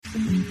I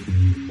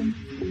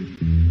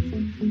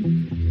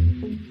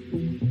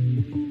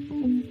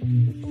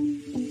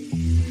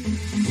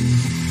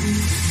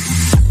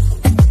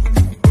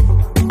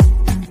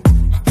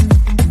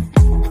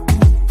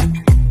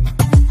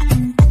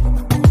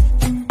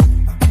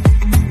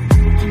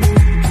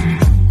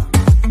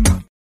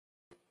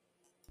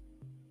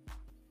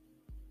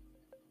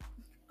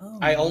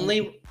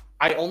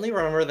only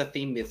remember the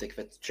theme music if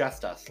it's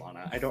just us,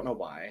 Lana. I don't know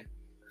why.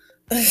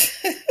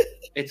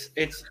 It's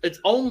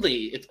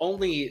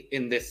only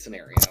in this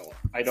scenario.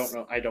 I don't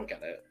know. I don't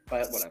get it,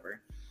 but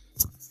whatever.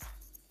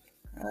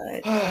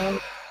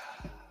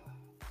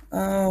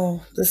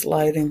 Oh, this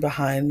lighting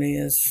behind me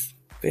is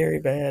very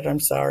bad. I'm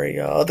sorry,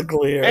 y'all. The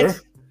glare.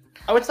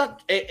 It's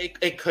not.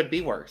 It could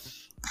be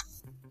worse.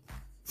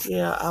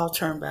 Yeah, I'll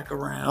turn back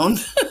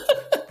around.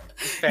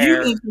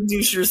 Fair. You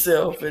introduce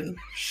yourself and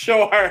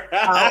sure.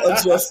 I'll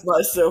adjust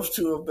myself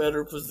to a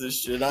better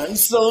position. I'm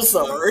so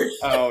sorry.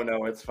 Oh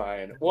no, it's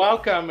fine.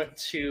 Welcome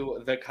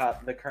to the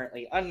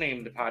currently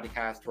unnamed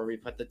podcast where we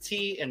put the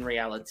tea in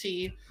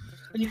reality,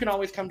 and you can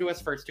always come to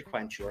us first to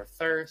quench your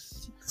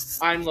thirst.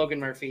 I'm Logan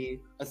Murphy.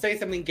 I say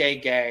something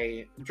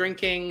gay,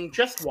 drinking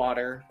just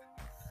water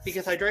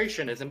because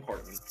hydration is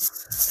important.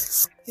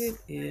 It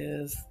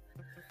is.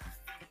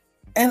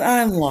 And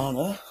I'm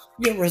Lana,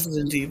 your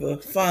resident diva,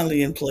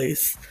 finally in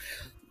place.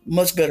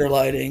 Much better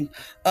lighting.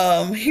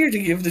 Here to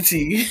give the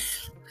tea.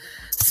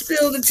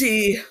 Spill the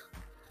tea.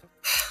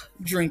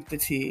 Drink the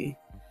tea.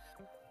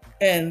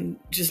 And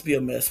just be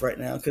a mess right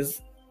now,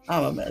 because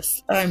I'm a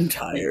mess. I'm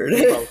tired.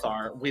 We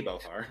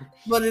both are.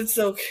 But it's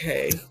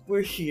okay.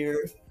 We're here.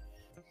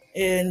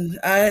 And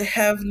I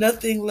have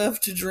nothing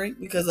left to drink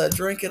because I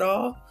drank it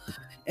all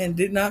and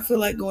did not feel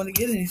like going to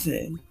get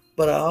anything.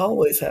 But I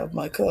always have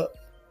my cup.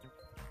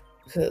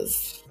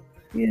 Because,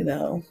 you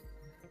know,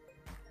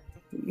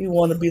 you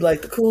want to be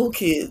like the cool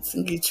kids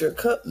and get your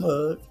cup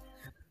mug.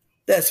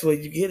 That's where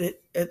you get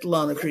it at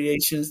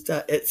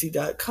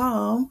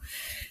lanacreations.etsy.com.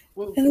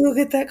 And we'll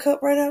get that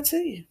cup right out to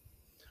you.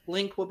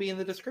 Link will be in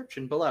the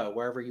description below,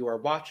 wherever you are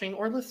watching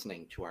or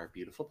listening to our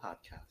beautiful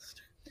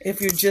podcast. If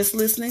you're just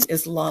listening,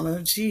 it's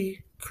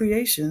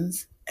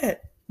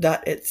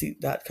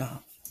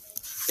lanacreations.etsy.com.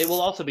 It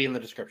will also be in the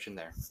description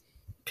there.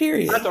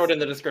 Period. I throw it in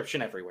the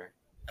description everywhere.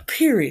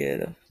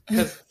 Period.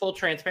 Because full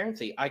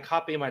transparency, I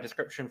copy my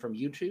description from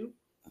YouTube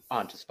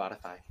onto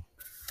Spotify.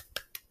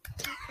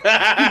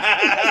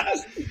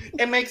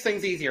 It makes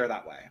things easier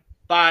that way.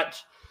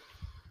 But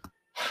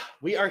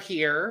we are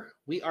here.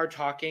 We are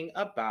talking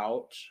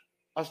about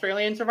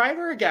Australian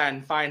Survivor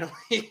again, finally.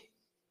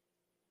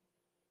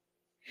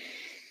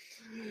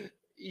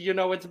 You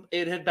know,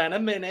 it had been a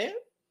minute.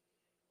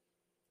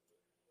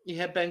 It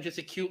had been just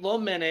a cute little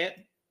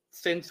minute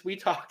since we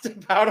talked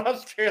about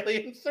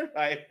Australian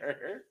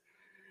Survivor.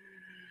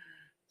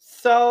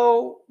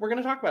 So we're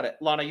going to talk about it.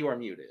 Lana, you are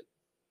muted.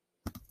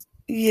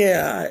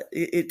 Yeah,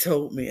 it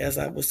told me as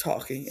I was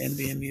talking and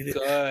being muted.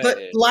 Good. But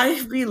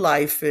life be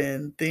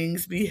lifing,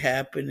 things be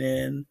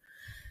happening.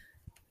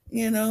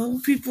 You know,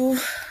 people,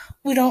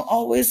 we don't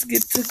always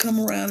get to come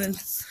around and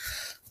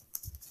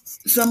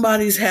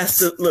somebody's has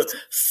to, look,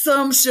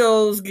 some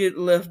shows get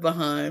left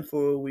behind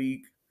for a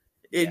week.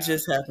 It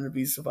just happened to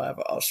be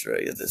Survivor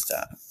Australia this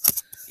time.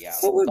 Yeah,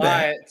 but we're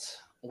back.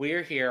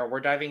 We're here. We're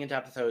diving into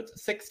episodes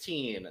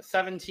 16,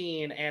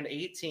 17, and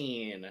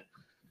 18.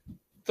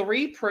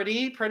 3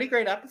 pretty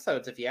great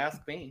episodes, if you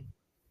ask me.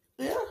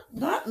 Yeah,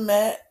 not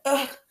mad.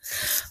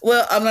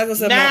 Well, I'm not going to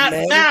say mad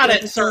at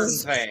at certain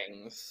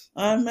things.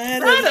 I'm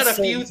mad at a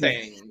few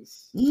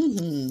things.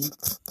 Mm-hmm.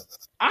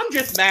 I'm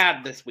just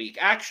mad this week.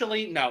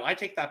 Actually, no, I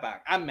take that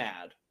back. I'm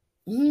mad.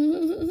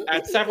 Mm-hmm.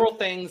 At several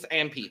things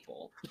and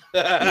people.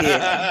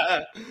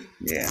 Yeah.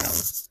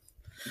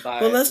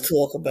 But well, let's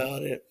talk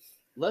about it.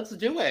 Let's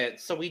do it.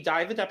 So we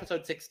dive into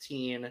episode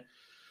 16.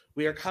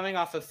 We are coming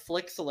off of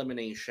Flick's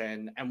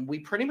elimination, and we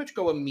pretty much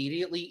go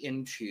immediately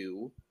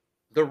into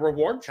the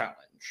reward challenge.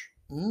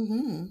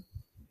 Mm-hmm.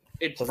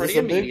 It's pretty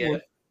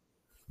immediate.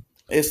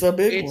 It's a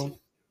big one.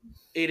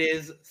 It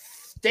is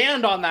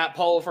stand on that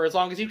pole for as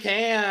long as you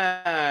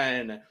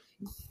can.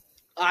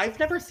 I've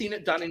never seen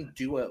it done in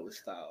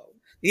duos, though.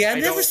 Yeah,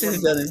 I've never seen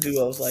it done in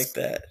duos like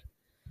that.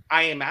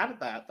 I am mad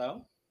at that,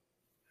 though.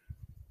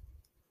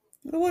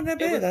 It wasn't that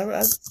bad.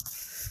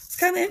 It's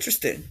kind of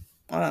interesting,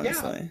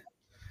 honestly. Yeah.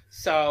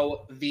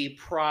 So the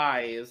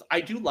prize, I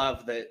do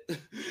love that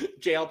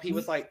JLP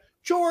was like,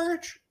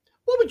 George,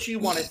 what would you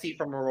want to see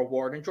from a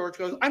reward? And George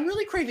goes, I'm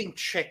really craving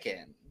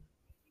chicken.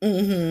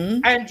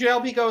 Mm-hmm. And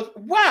JLP goes,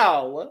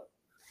 well,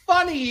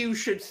 funny you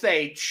should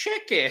say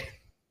chicken.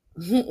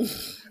 The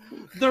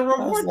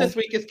reward this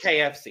week is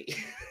KFC.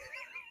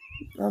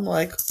 I'm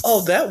like,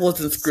 oh, that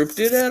wasn't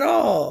scripted at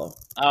all.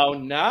 Oh,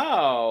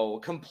 no.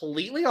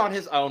 Completely on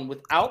his own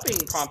without being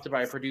prompted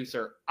by a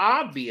producer.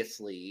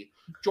 Obviously,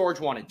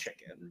 George wanted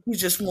chicken. He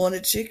just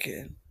wanted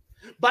chicken.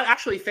 But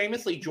actually,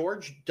 famously,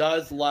 George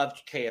does love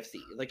KFC.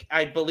 Like,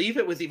 I believe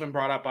it was even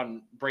brought up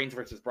on Brains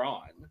vs.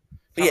 Brawn.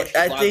 Yeah,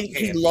 I think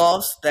he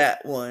lost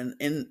that one.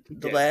 And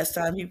the last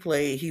time he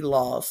played, he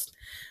lost.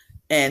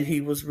 and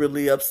he was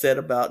really upset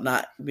about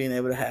not being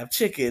able to have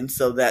chicken.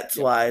 So that's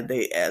Yep. why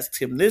they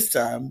asked him this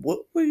time,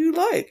 "What would you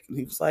like?" And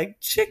he was like,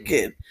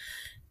 "Chicken."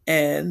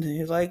 And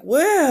he's like,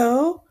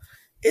 "Well,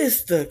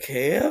 it's the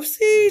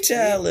KFC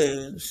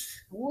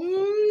challenge."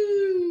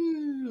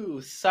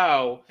 Woo!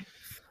 So,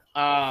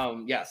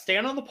 yeah,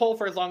 stand on the pole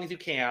for as long as you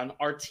can.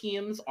 Our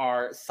teams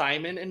are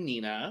Simon and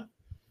Nina,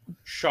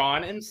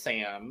 Sean and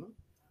Sam,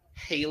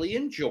 Haley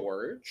and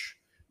George,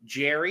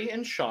 Jerry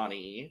and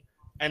Shawnee,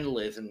 and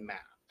Liz and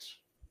Matt.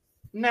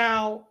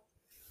 Now,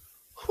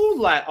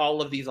 who let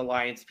all of these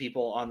alliance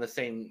people on the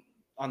same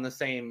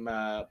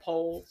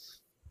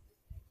polls?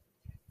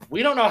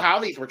 We don't know how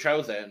these were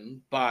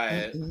chosen,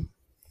 but it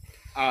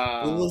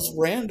was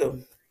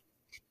random.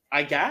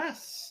 I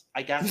guess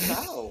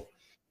so.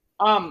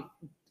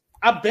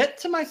 A bit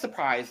to my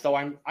surprise, though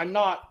I'm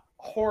not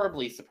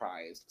horribly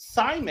surprised.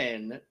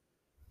 Simon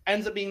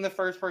ends up being the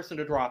first person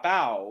to drop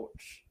out,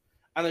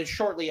 and then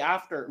shortly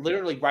after,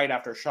 literally right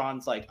after,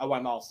 Sean's like, "Oh,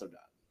 I'm also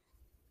done."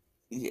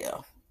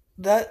 Yeah,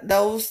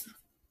 those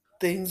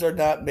things are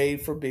not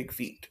made for big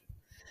feet,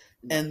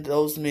 and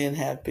those men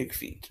have big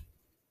feet.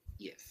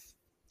 Yes.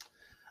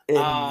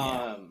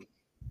 And,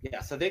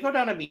 yeah. So they go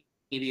down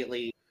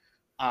immediately.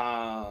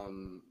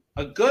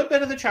 A good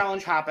bit of the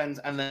challenge happens,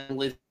 and then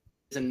Liz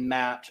and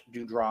Matt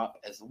do drop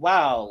as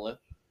well.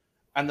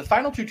 And the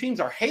final two teams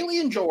are Haley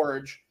and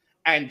George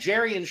and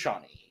Jerry and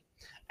Shawnee.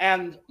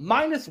 And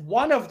minus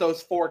one of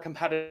those four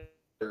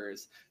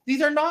competitors,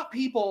 these are not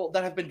people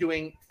that have been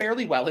doing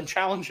fairly well in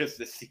challenges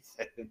this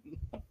season.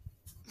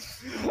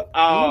 So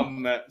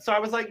I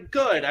was like,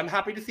 good. I'm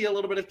happy to see a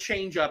little bit of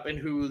change up in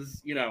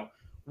who's,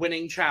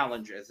 winning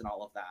challenges and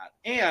all of that.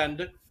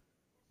 And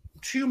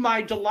to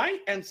my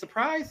delight and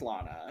surprise,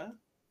 Lana,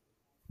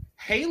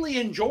 Haley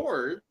and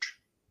George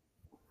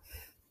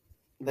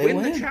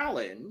win the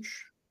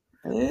challenge.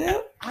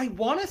 Yep. I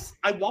want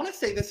to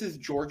say this is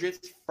George's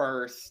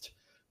first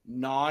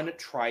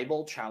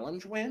non-tribal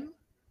challenge win,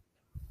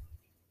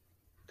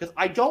 because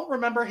I don't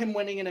remember him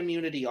winning an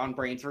immunity on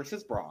Brains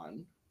versus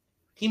Brawn.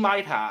 He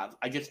might have.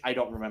 I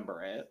don't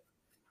remember it.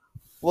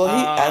 Well,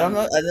 I don't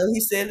know. I know he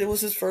said it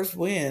was his first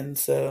win,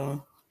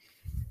 so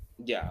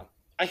yeah,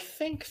 I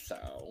think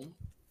so.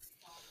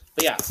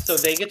 But yeah, so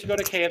they get to go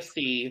to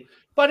KFC,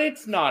 but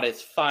it's not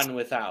as fun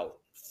without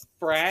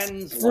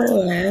friends.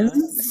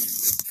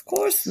 Of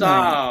course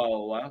not.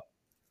 So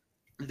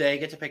they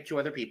get to pick two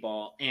other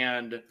people,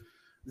 and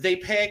they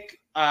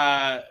pick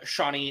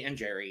Shawnee and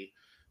Jerry,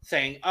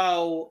 saying,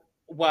 "Oh,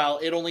 well,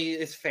 it only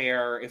is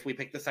fair if we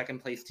pick the second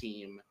place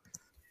team."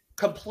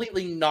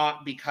 Completely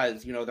not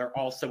because, they're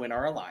also in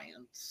our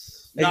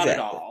alliance. Not Exactly. at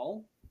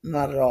all.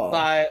 Not at all.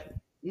 But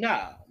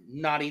no,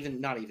 not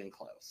even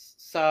close.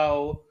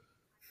 So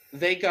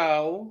they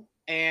go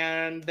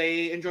and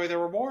they enjoy their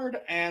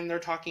reward, and they're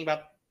talking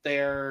about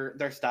their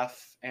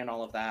stuff and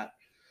all of that.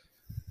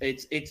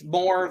 It's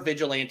more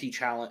vigilante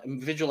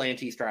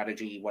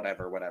strategy,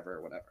 whatever.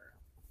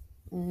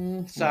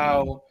 Mm-hmm.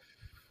 So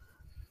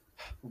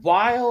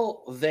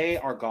while they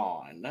are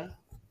gone,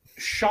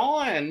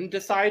 Sean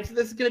decides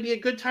this is going to be a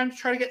good time to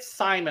try to get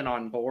Simon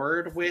on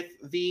board with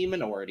the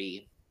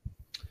minority.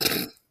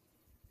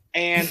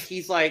 And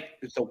he's like,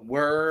 so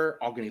we're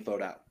all going to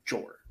vote out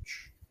George.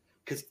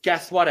 Because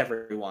guess what,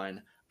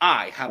 everyone?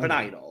 I have an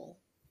idol.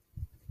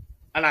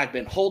 And I've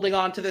been holding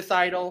on to this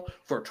idol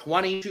for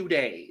 22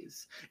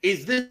 days.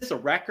 Is this a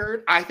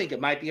record? I think it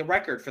might be a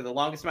record for the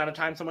longest amount of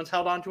time someone's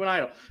held on to an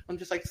idol. I'm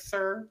just like,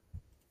 sir,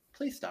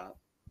 please stop.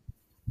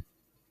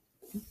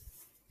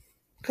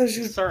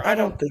 Because I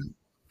don't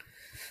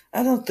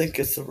think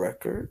it's a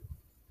record,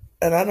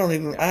 and I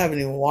haven't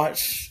even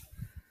watched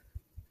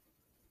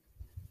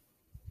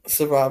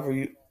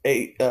Survivor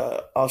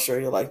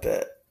Australia like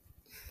that.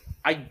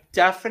 I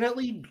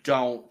definitely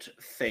don't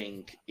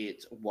think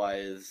it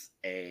was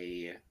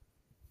a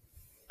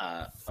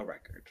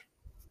record.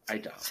 I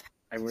don't.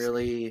 I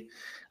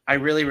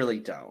really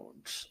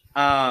don't.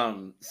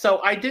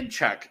 So I did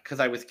check because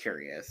I was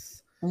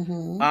curious.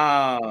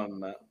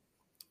 Mm-hmm.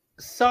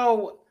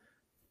 So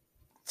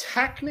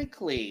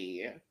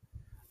technically,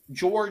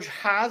 George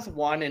has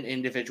won an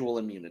individual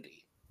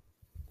immunity.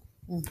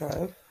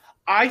 Okay.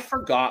 I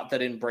forgot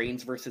that in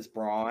Brains versus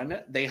Brawn,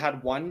 they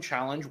had one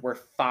challenge where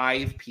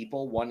 5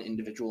 people won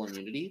individual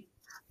immunity.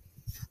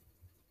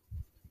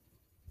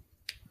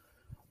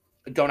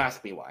 Don't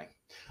ask me why.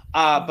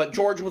 But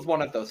George was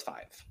one of those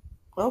 5.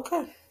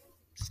 Okay.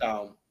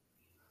 So,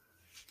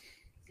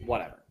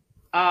 whatever.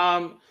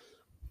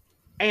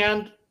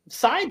 And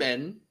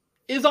Simon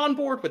is on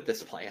board with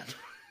this plan.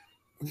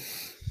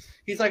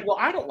 He's like, well,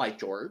 I don't like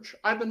George.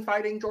 I've been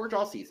fighting George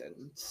all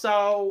season.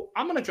 So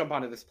I'm going to jump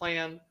onto this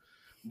plan,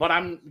 but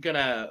I'm going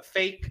to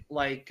fake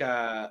like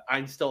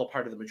I'm still a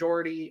part of the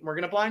majority. We're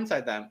going to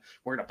blindside them.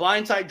 We're going to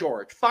blindside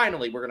George.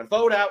 Finally, we're going to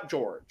vote out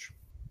George.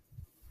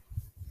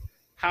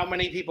 How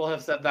many people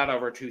have said that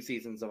over 2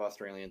 seasons of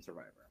Australian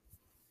Survivor?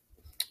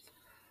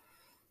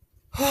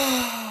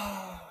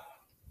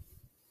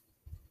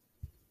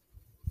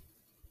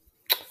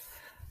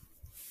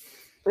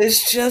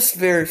 It's just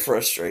very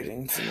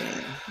frustrating to me.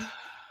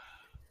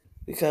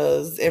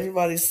 because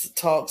everybody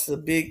talks a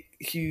big,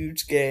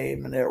 huge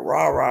game and they're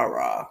rah, rah,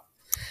 rah.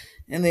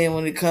 And then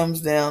when it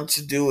comes down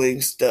to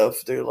doing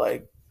stuff, they're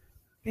like,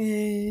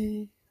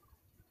 eh.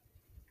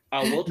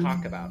 Oh, we'll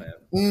talk about it.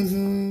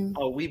 Mm-hmm.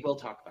 Oh, we will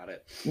talk about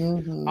it.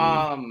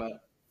 Mm-hmm.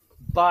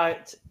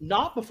 But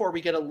not before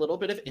we get a little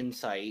bit of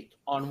insight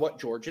on what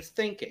George is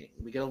thinking.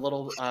 We get a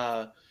little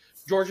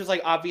George is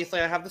like, obviously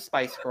I have the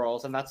Spice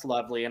Girls and that's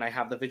lovely, and I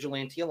have the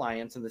Vigilante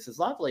Alliance and this is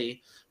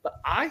lovely, but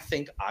I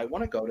think I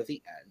want to go to the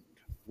end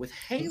with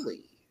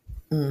Haley.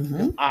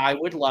 Mm-hmm. I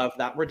would love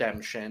that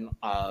redemption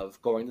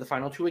of going to the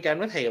final two again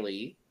with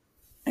Haley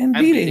And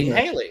and beating beating her.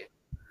 Haley.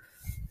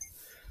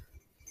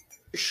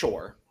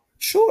 Sure.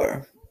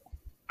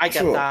 I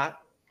get Sure. that.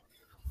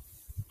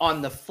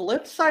 On the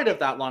flip side of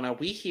that, Lana,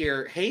 we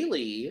hear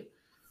Haley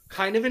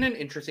kind of in an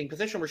interesting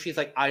position where she's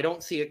like, I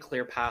don't see a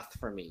clear path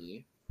for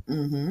me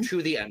Mm-hmm.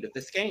 to the end of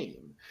this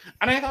game.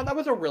 And I thought that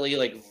was a really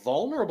like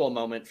vulnerable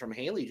moment from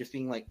Haley, just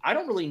being like, I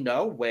don't really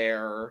know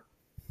where,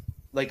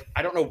 like,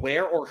 I don't know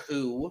where or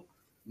who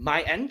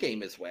my end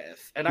game is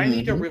with. And I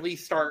need to really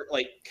start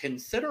like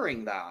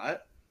considering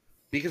that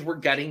because we're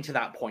getting to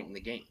that point in the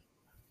game.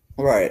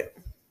 Right.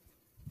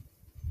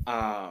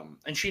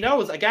 And she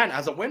knows, again,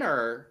 as a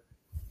winner,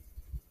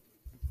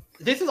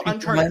 this is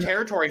uncharted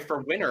territory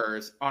for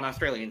winners on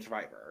Australian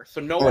Survivor.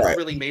 So no one's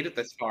really made it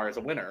this far as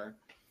a winner.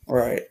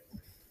 Right.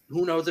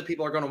 Who knows if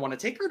people are going to want to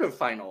take her to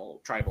final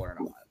tribal or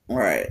not.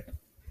 Right.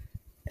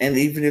 And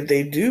even if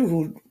they do,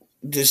 who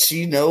does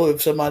she know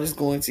if somebody's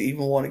going to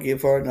even want to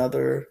give her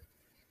another,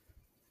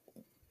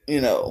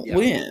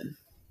 win?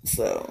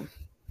 So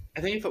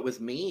I think if it was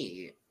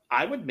me,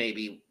 I would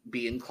maybe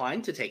be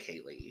inclined to take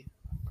Haley.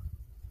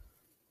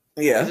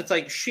 Yeah. Because it's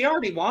like, she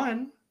already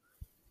won.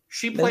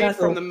 She played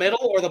from the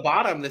middle or the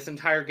bottom this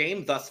entire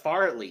game thus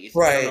far, at least.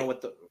 Right. I don't know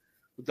what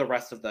the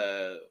rest of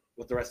the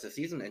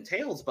season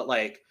entails, but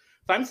like,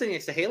 if I'm sitting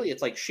next to Haley,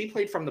 it's like she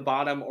played from the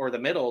bottom or the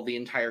middle the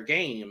entire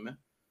game.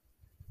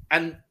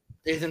 And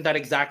isn't that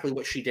exactly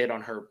what she did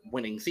on her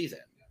winning season?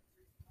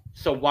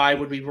 So why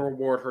would we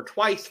reward her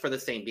twice for the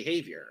same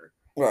behavior?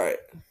 Right.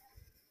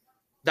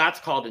 That's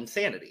called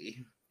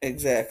insanity.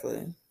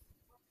 Exactly.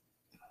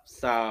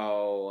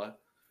 So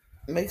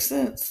makes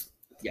sense.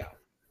 Yeah.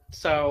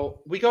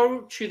 So we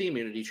go to the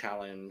immunity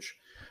challenge.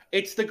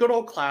 It's the good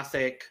old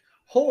classic,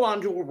 hold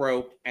onto a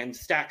rope and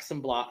stack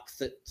some blocks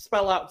that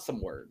spell out some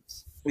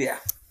words. Yeah.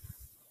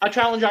 A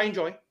challenge I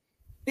enjoy.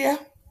 Yeah.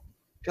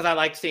 Because I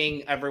like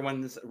seeing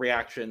everyone's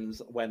reactions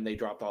when they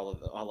dropped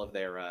all of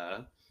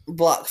their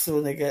blocks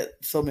when they get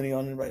so many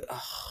on them. Right.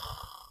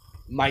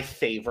 My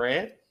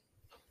favorite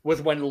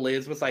was when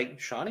Liz was like,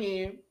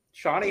 Shawnee,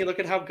 look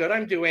at how good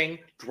I'm doing.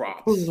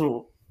 Drops.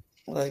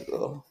 Like,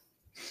 oh.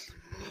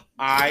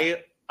 I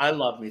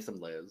love me some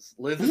Liz.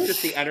 Liz is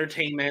just the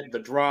entertainment, the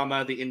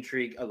drama, the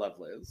intrigue. I love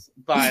Liz.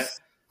 But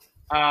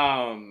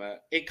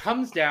it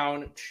comes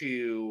down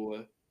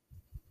to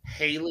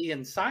Haley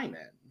and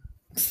Simon.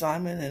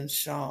 Simon and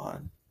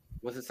Sean.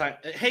 Was it Simon?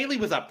 Haley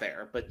was up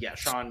there, but yeah,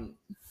 Sean.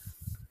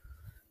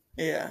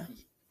 Yeah.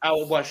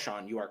 Oh, it was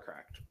Sean. You are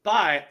correct.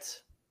 But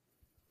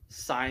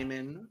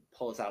Simon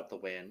pulls out the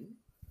win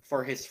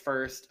for his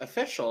first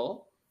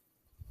official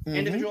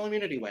individual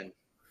immunity win.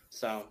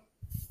 So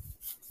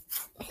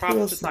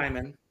props to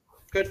Simon.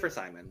 Good for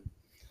Simon.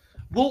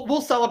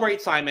 We'll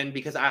celebrate Simon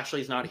because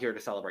Ashley's not here to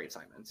celebrate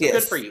Simon. So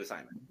good for you,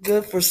 Simon.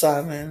 Good for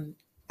Simon.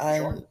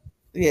 Sure.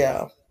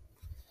 Yeah.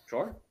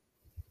 Sure.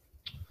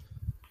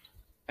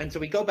 And so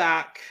we go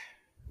back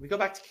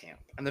to camp,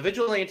 and the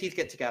vigilantes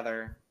get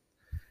together,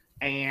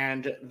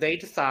 and they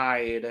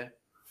decide.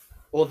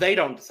 Well, they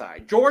don't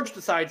decide. George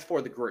decides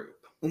for the group.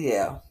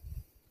 Yeah.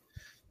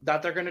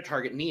 That they're going to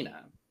target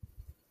Nina,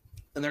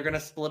 and they're going to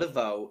split a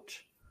vote,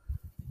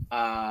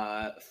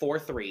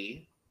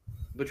 4-3,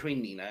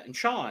 between Nina and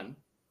Sean.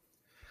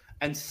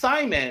 And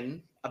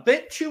Simon, a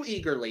bit too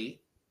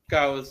eagerly,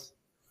 goes,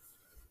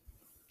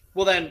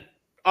 well then,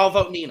 I'll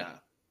vote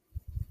Nina.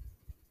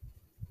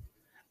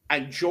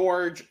 And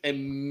George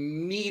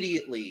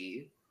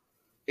immediately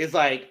is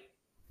like,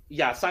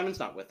 yeah, Simon's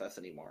not with us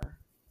anymore.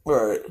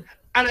 Right.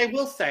 And I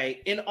will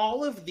say, in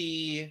all of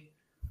the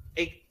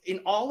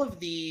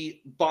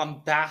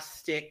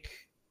bombastic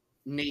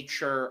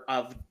nature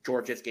of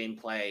George's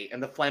gameplay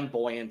and the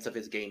flamboyance of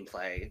his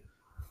gameplay,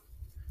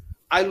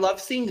 I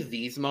love seeing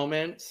these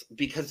moments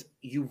because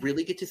you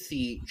really get to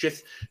see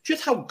just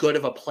how good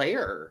of a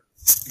player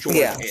George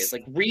is.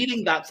 Like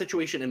reading that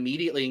situation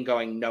immediately and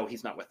going, no,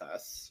 he's not with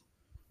us.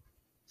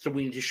 So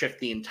we need to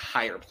shift the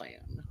entire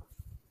plan.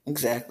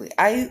 Exactly.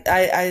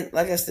 I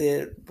like I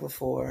said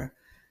before,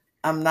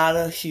 I'm not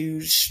a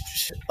huge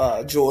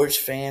George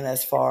fan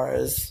as far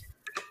as,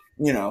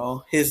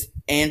 his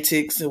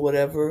antics or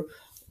whatever,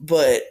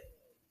 but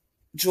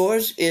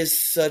George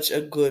is such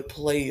a good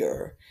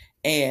player,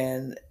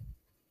 and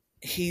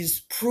he's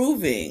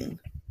proving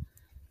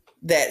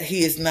that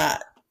he is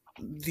not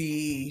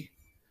the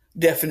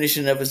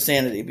definition of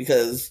insanity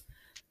because,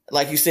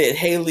 like you said,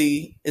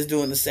 Haley is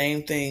doing the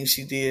same thing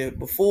she did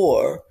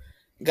before,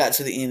 got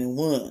to the end and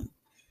won.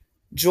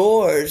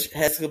 George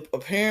has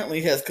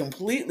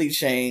completely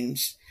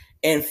changed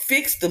and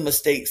fixed the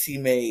mistakes he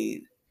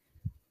made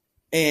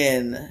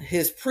in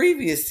his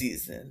previous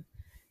season.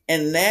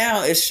 And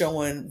now it's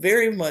showing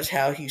very much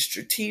how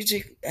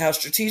strategic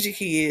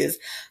he is,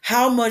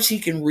 how much he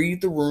can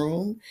read the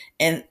room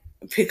and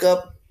pick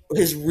up.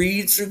 His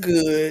reads are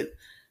good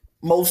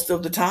most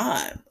of the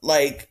time.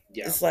 Like,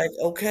 Yeah. it's like,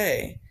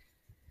 okay,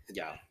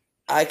 Yeah.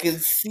 I can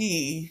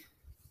see,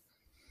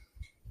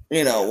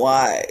 Yeah.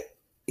 why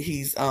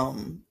he's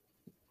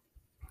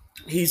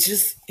he's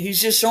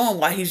just showing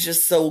why he's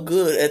just so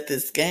good at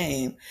this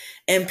game,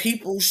 and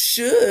people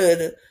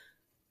should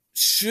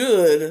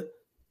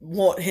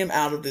want him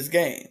out of this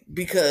game,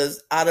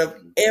 because out of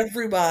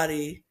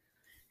everybody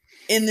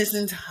in this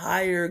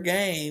entire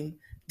game,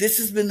 this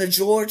has been the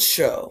George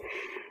show.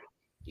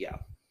 Yeah.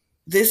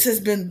 This has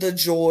been the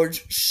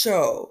George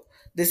show.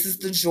 This is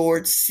the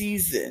George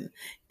season,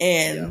 Yeah.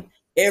 and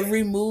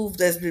every move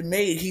that's been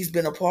made, he's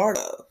been a part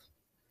of.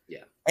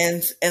 Yeah.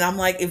 And I'm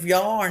like, if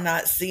y'all are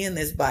not seeing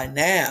this by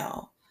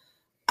now,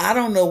 I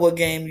don't know what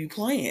game you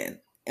playing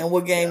and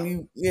what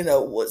game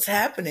what's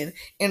happening,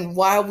 and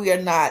why we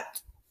are not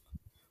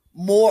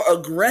more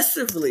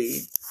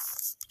aggressively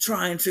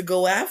trying to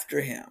go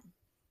after him.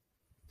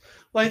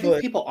 Well, I think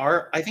But people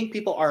are. I think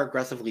people are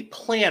aggressively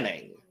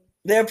planning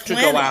they're to go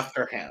planning.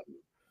 after him,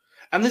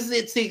 and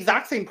it's the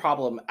exact same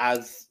problem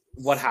as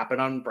what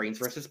happened on Brains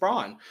versus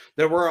Brawn.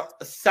 There were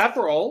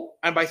several,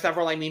 and by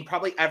several I mean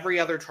probably every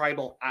other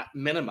tribal at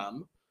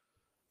minimum.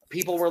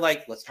 People were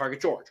like, let's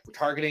target George. We're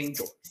targeting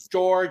George.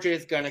 George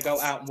is going to go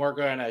out and we're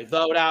going to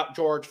vote out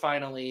George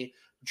finally.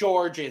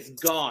 George is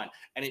gone.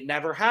 And it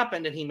never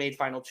happened, and he made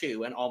final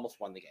two and almost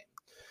won the game.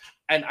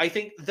 And I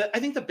think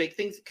the big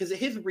things, because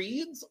his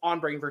reads on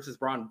Brain versus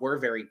Brawn were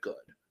very good.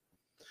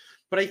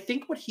 But I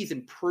think what he's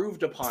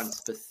improved upon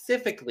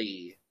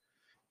specifically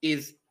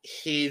is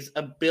his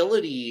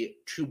ability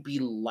to be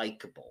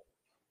likable.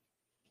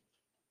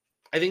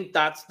 I think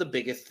that's the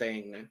biggest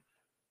thing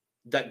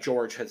that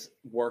George has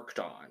worked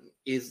on,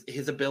 is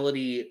his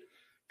ability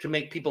to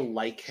make people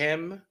like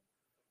him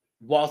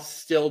while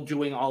still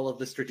doing all of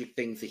the strategic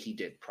things that he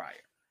did prior.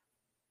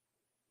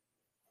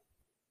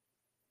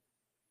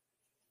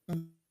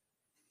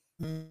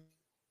 Mm-hmm.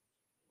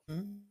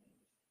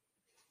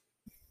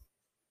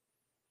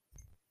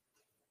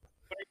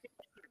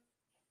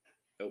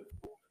 Oh.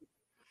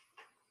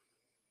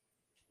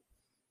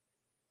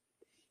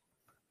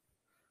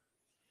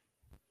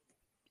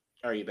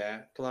 Are you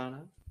back,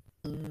 Lana?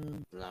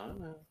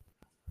 Lana?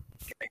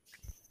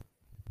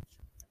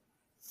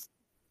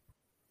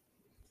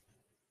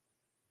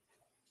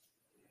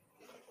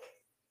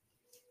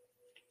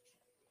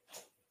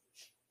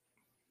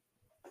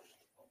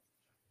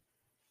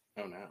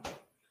 Oh no.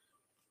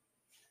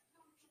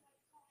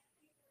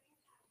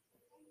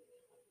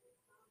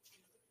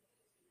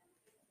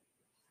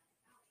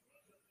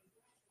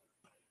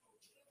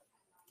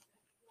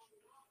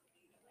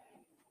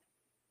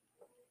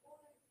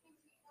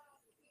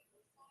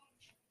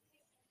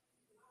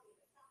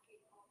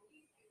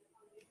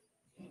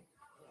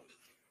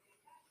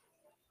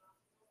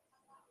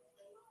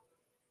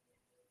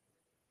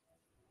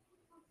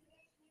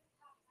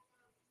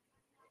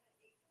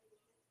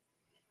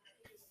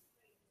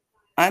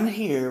 I'm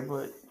here,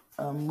 but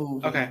I'm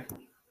moving. Okay.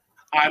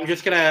 I'm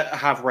just gonna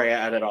have Rhea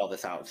edit all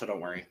this out, so don't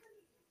worry.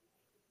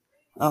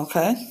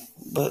 Okay,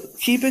 but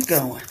keep it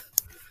going.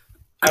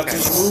 Okay.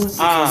 Move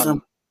because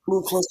I'm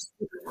move close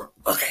to the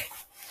okay.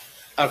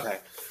 Okay.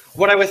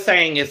 What I was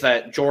saying is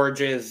that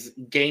George's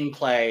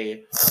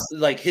gameplay,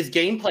 like his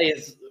gameplay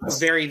is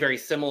very, very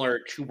similar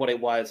to what it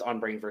was on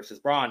Brain versus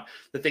Brawn.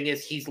 The thing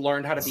is, he's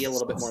learned how to be a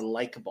little bit more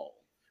likable.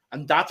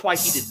 And that's why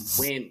he didn't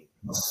win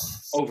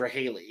over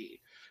Haley.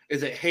 Is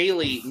that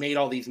Haley made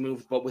all these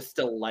moves but was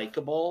still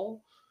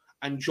likable.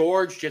 And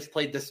George just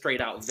played the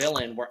straight out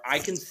villain, where I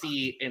can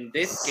see in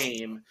this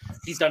game,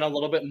 he's done a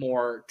little bit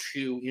more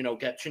to,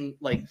 get to,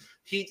 like,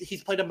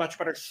 he's played a much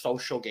better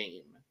social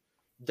game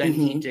than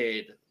he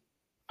did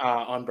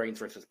on Brains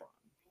versus Brawn.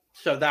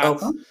 So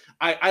that's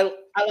I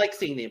like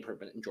seeing the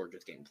improvement in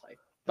George's gameplay.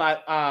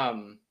 But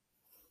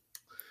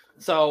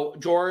so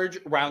George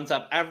rounds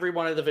up every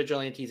one of the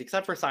vigilantes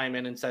except for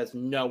Simon and says,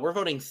 no, we're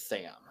voting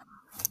Sam.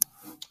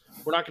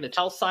 We're not going to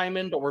tell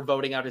Simon, but we're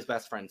voting out his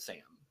best friend Sam.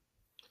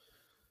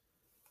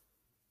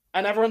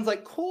 And everyone's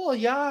like, cool,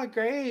 yeah,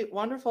 great,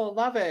 wonderful,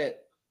 love it.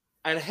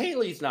 And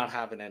Haley's not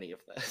having any of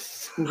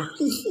this.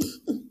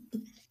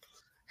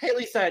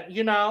 Haley said,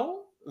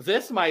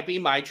 this might be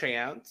my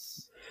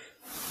chance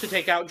to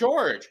take out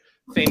George.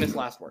 Famous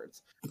last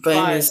words.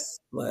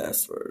 Last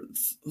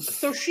words.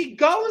 So she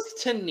goes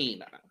to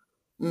Nina.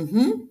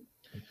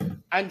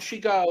 And she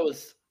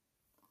goes,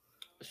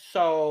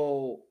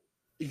 so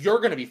you're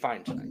going to be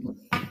fine tonight.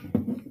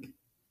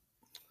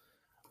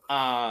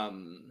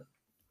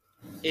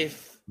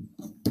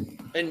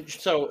 And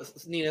so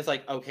Nina's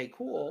like, okay,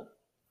 cool.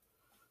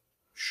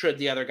 Should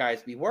the other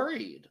guys be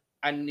worried?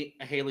 And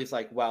Haley's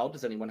like, well,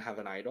 does anyone have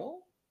an idol?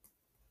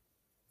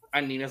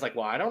 And Nina's like,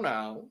 well, I don't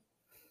know.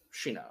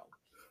 She knows.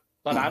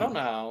 But I don't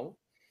know.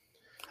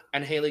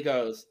 And Haley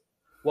goes,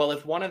 well,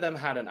 if one of them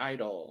had an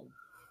idol,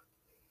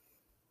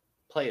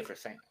 play it for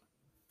Sam.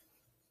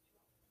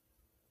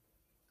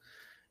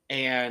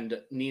 And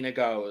Nina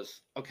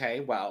goes, okay,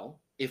 well,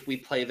 if we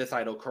play this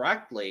idol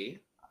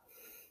correctly,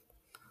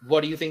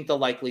 what do you think the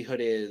likelihood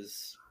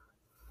is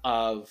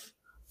of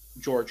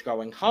George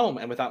going home?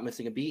 And without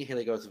missing a beat,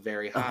 Haley goes,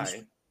 very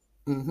high.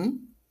 Mm-hmm.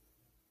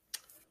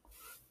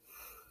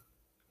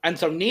 And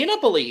so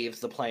Nina believes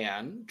the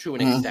plan to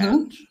an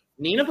extent.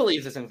 Nina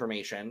believes this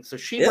information. So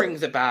she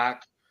brings it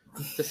back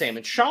to Sam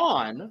and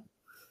Sean.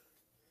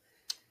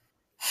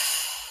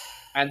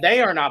 And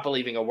they are not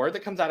believing a word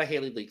that comes out of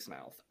Haley Leake's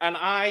mouth. And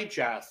I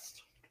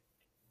just...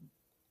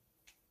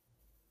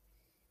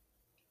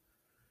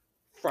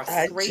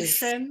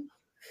 frustration.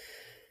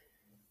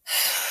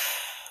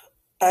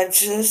 I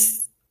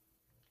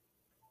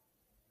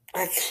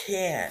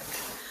can't.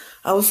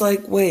 I was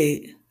like,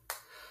 wait.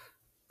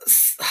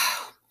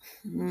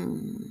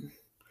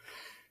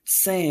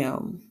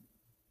 Sam.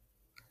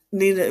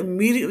 Nina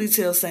immediately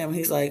tells Sam,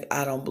 he's like,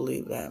 I don't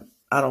believe that.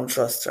 I don't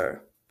trust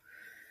her.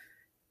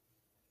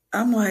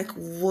 I'm like,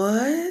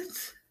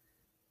 what?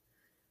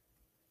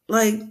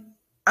 Like,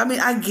 I mean,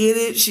 I get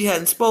it. She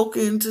hadn't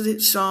spoken to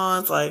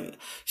Sean. Like,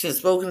 she hadn't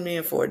spoken to me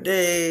in 4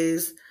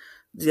 days.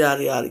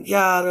 Yada, yada,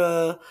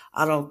 yada.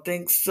 I don't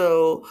think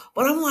so.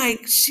 But I'm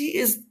like, she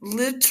is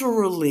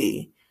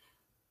literally,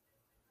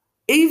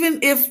 even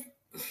if,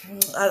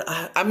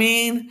 I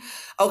mean,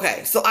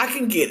 okay, so I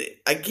can get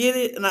it. I get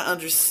it and I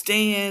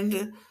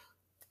understand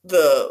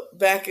the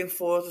back and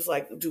forth. It's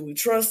like, do we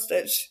trust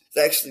that she's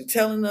actually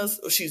telling us,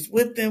 or she's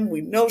with them?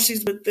 We know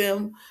she's with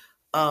them.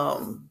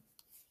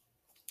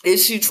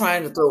 Is she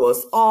trying to throw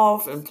us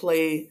off and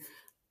play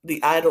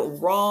the idol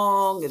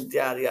wrong and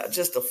yada yada,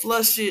 just to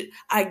flush it?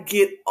 I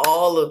get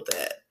all of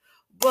that.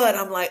 But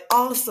I'm like,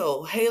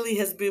 also, Haley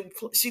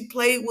she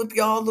played with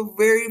y'all the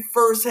very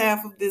first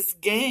half of this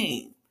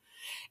game.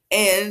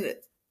 And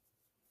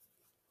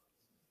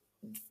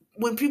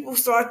when people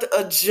start to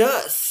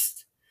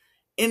adjust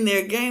in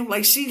their game,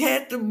 like, she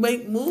had to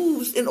make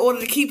moves in order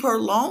to keep her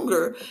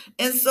longer.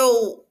 And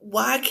so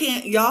why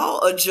can't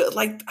y'all adjust?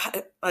 Like,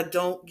 I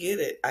don't get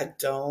it. I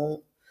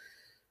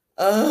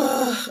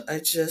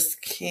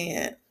just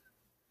can't.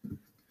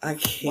 I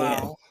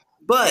can't. Well,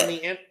 but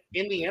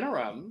in the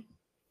interim,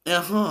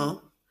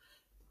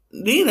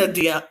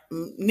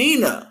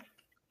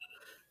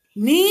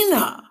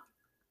 Nina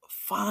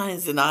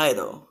finds an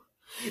idol.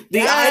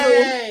 The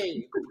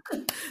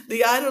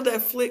idol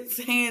that Flick's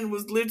hand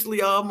was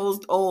literally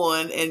almost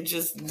on and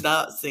just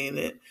not seeing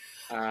it.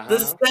 The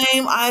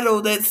same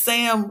idol that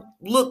Sam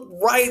looked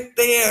right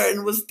there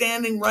and was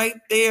standing right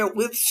there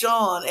with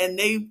Sean, and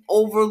they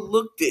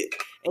overlooked it.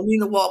 And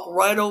Nina walked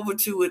right over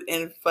to it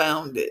and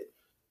found it.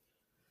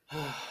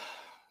 And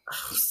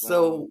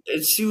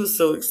she was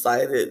so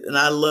excited, and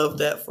I love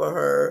that for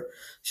her.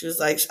 She was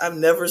like, I've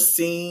never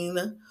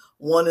seen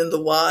one in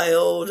the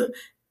wild,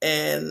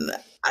 and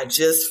I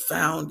just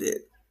found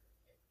it.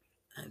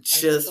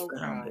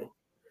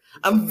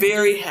 I'm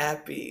very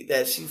happy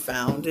that she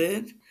found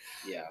it.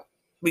 Yeah.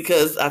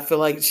 Because I feel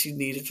like she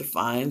needed to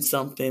find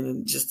something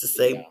and just to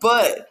say. Yeah.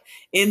 But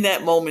in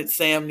that moment,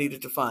 Sam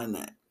needed to find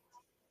that.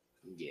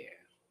 Yeah.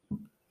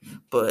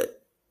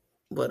 But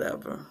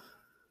whatever.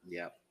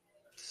 Yep.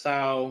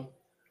 So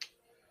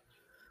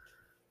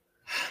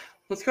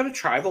let's go to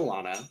Tribal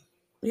Lana.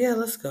 Yeah,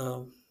 let's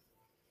go.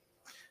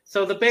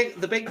 So the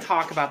big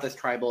talk about this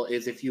tribal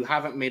is, if you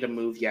haven't made a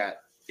move yet,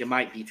 it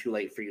might be too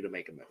late for you to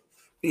make a move.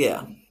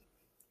 Yeah.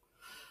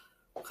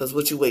 Because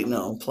what you waiting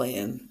on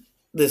playing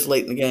this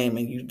late in the game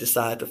and you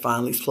decide to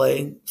finally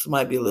play, so it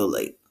might be a little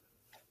late.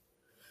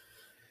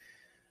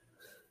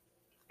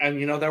 And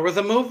there was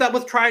a move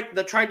that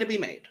tried to be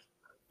made.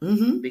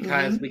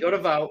 Because we go to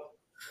vote,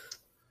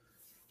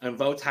 and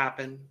votes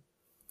happen,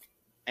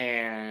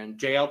 and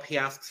JLP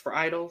asks for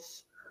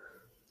idols,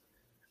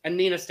 and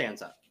Nina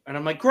stands up. And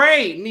I'm like,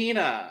 great,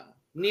 Nina.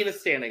 Nina's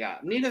standing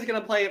up. Nina's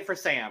going to play it for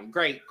Sam.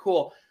 Great,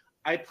 cool.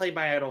 I played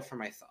my idol for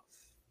myself.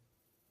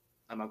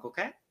 I'm like,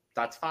 okay,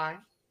 that's fine.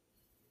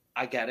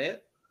 I get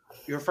it.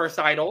 Your first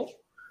idol.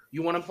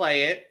 You want to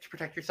play it to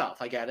protect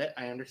yourself. I get it.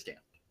 I understand.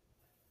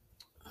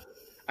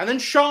 And then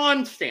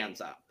Sean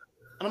stands up.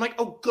 And I'm like,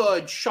 oh,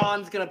 good.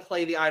 Sean's going to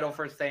play the idol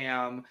for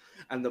Sam.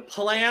 And the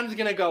plan's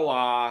going to go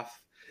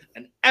off.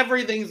 And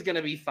everything's going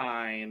to be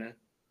fine.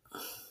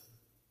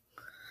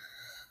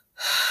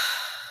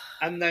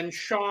 And then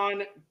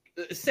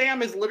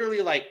Sam is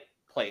literally like,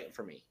 play it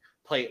for me.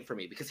 Play it for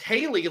me. Because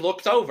Haley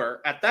looks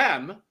over at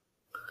them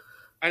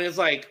and is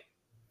like,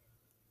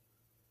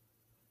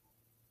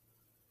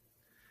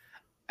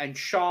 and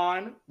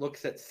Sean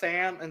looks at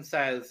Sam and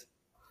says,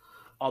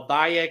 I'll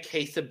buy you a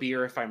case of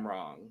beer if I'm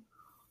wrong.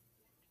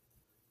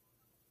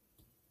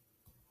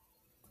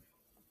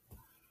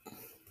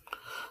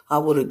 I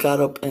would have got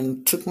up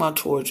and took my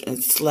torch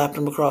and slapped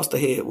him across the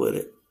head with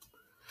it.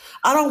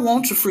 I don't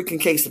want your freaking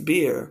case of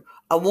beer.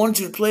 I want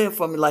you to play it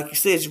for me like you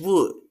said you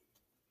would.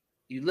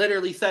 You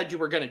literally said you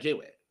were going to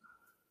do it.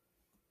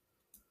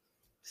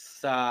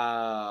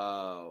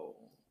 So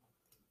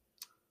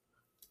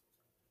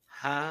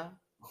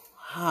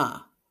Huh?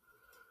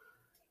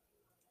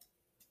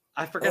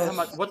 I forget how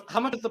much. How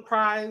much is the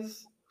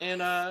prize in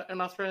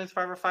Australian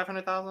Survivor?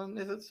 500,000?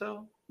 Is it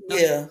still?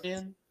 Yeah.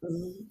 In?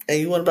 Mm-hmm. And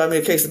you want to buy me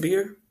a case of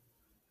beer?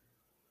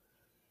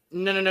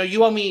 No.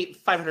 You owe me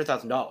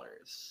 $500,000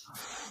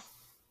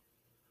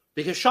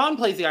 because Sean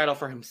plays the idol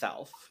for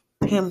himself.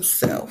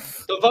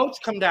 The votes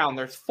come down.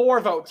 There's 4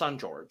 votes on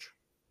George.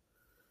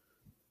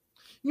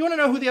 You want to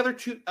know who the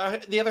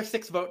other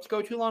 6 votes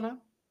go to, Lana?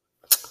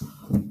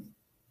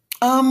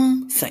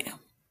 Sam.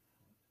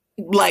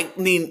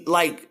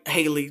 Like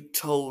Haley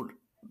told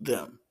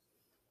them.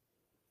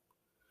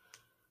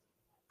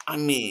 I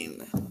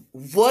mean,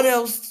 what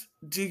else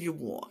do you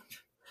want?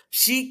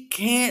 She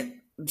can't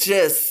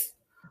just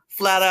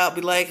flat out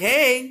be like,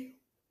 hey,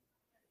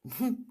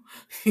 remember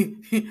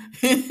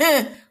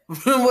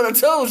what I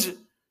told you?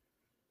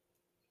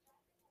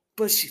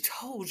 But she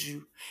told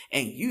you,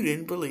 and you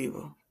didn't believe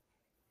her.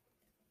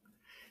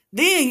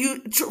 Then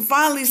you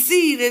finally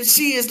see that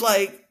she is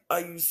like,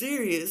 are you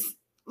serious?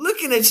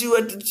 Looking at you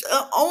at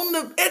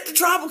the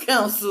tribal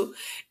council,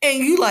 and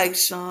you like,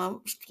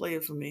 Sean, play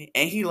it for me,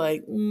 and he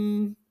like,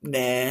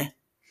 nah.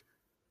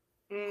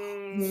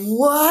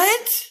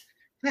 What?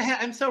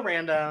 I'm so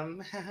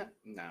random.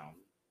 No.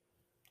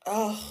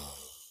 Oh.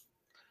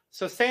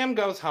 So Sam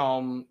goes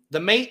home. The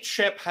mate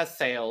ship has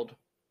sailed.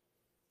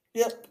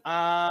 Yep.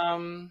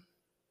 I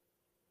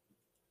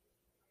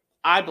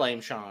blame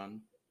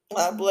Sean.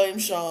 I blame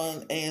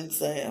Sean and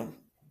Sam.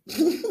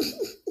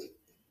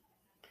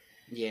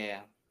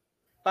 Yeah.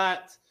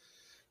 But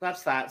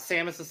that's that.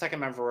 Sam is the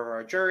second member of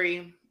our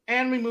jury.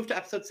 And we move to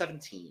episode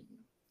 17,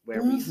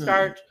 where we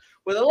start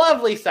with a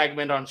lovely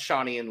segment on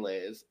Shawnee and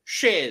Liz.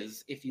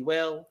 Shiz, if you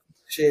will.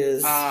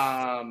 Shiz.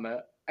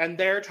 And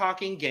they're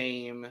talking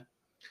game.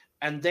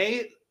 And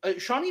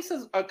Shawnee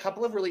says a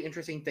couple of really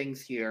interesting things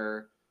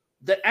here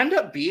that end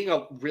up being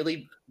a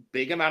really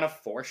big amount of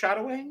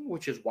foreshadowing,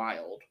 which is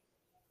wild.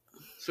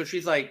 So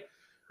she's like,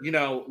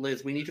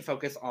 Liz, we need to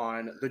focus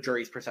on the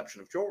jury's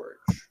perception of George.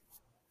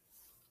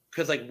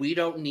 Because, we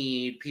don't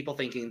need people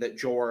thinking that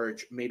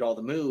George made all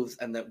the moves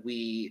and that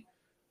we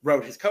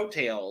rode his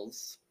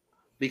coattails,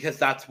 because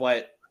that's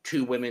what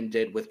 2 women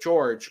did with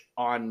George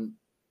on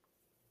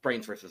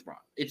Brains versus Brawn.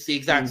 It's the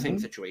exact same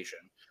situation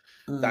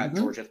that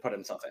George has put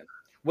himself in,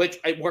 which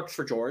it works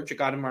for George. It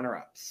got him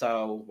runner-up,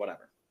 so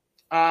whatever.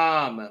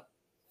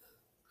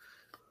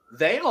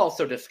 They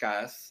also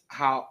discuss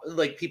how,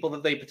 people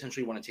that they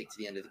potentially want to take to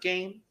the end of the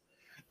game.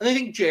 And I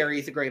think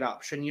Jerry's a great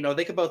option.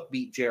 They could both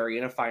beat Jerry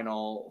in a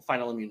final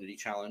immunity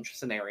challenge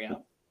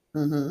scenario.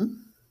 Mm-hmm.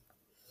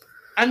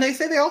 And they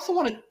say they also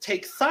want to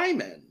take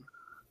Simon.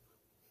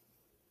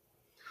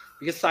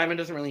 Because Simon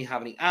doesn't really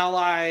have any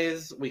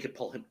allies. We could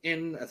pull him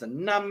in as a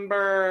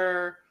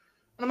number.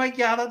 And I'm like,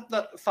 yeah,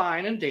 that's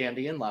fine and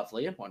dandy and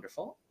lovely and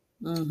wonderful.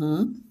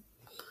 Mm-hmm.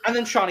 And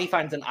then Shawnee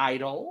finds an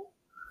idol.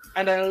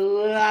 And I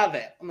love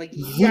it. I'm like,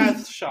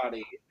 yes,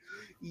 Shawnee.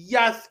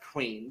 Yes,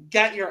 queen.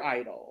 Get your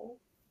idol.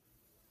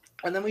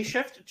 And then we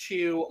shift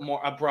to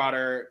a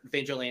broader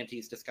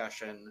Vigilantes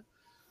discussion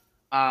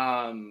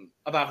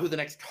about who the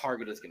next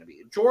target is going to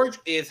be. George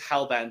is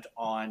hellbent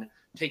on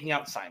taking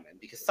out Simon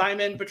because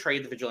Simon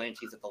betrayed the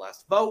Vigilantes at the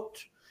last vote.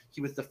 He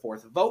was the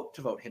 4th vote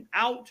to vote him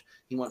out.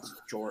 He wants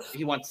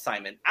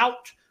Simon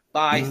out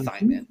by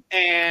Simon.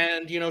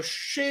 And,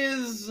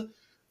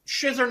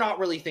 Shiz are not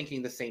really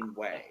thinking the same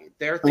way.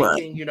 They're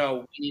thinking,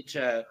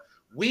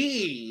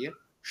 we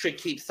should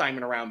keep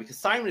Simon around because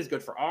Simon is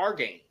good for our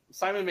game.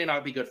 Simon may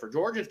not be good for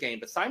George's game,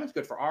 but Simon's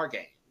good for our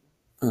game.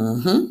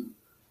 Mm-hmm.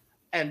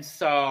 And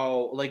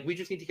so, we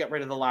just need to get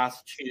rid of the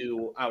last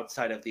 2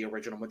 outside of the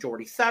original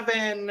majority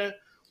 7.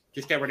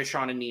 Just get rid of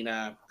Sean and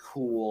Nina.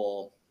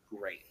 Cool.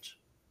 Great.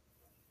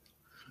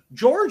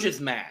 George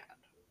is mad.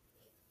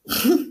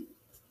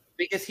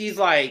 Because he's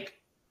like,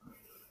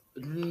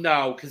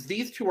 no, because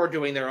these 2 are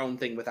doing their own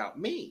thing without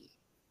me.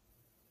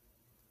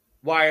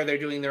 Why are they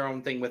doing their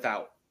own thing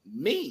without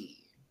me?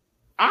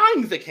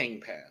 I'm the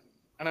kingpin.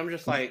 And I'm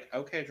just like,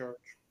 okay, George.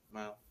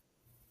 Well.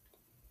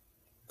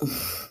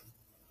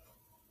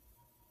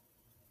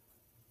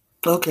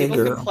 Okay,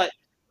 girl.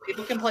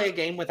 People can play a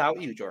game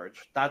without you, George.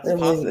 That's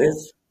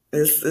possible.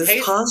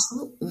 It's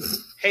possible.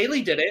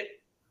 Haley did it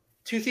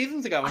 2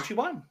 seasons ago and she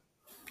won.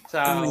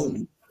 So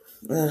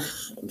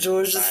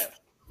George,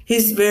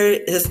 his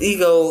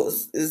ego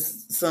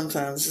is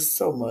sometimes just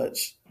so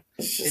much.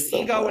 His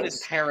ego and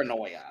his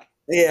paranoia.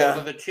 Yeah.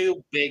 Those are the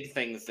 2 big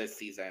things this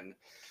season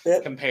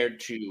compared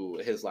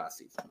to his last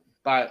season.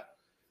 But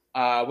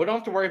we don't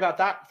have to worry about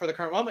that for the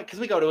current moment because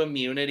we go to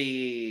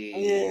immunity.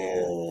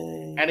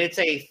 Yay. And it's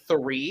a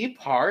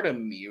 3-part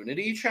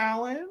immunity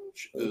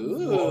challenge.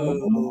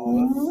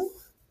 Ooh.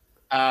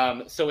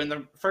 So in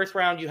the first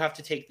round, you have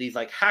to take these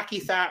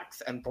hacky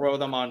sacks and throw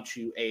them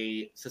onto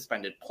a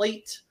suspended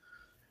plate.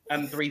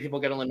 And 3 people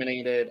get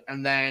eliminated.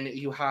 And then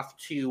you have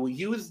to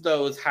use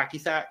those hacky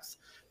sacks,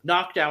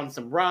 knock down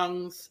some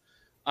rungs,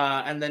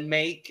 and then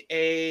make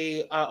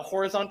a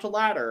horizontal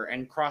ladder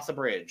and cross a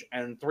bridge.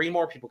 And 3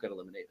 more people get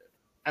eliminated.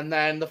 And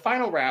then the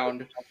final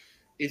round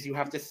is you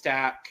have to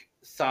stack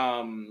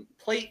some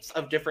plates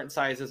of different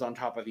sizes on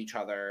top of each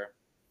other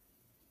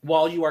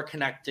while you are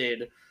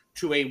connected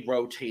to a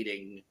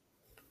rotating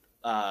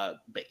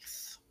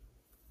base.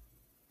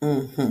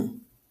 Mm-hmm.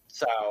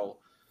 So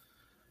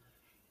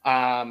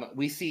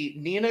we see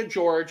Nina,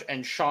 George,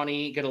 and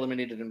Shawnee get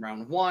eliminated in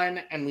round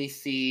 1, and we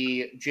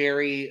see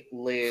Jerry,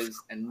 Liz,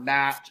 and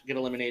Matt get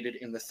eliminated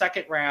in the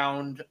second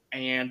round,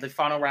 and the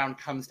final round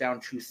comes down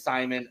to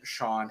Simon,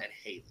 Sean, and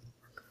Haley.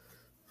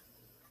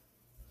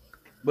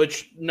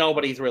 Which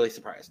nobody's really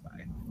surprised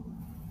by.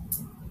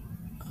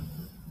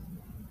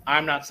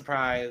 I'm not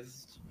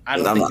surprised. I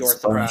don't think you're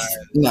surprised.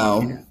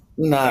 No,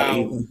 not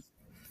even.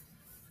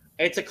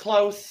 It's a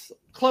close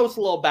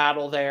little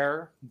battle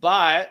there,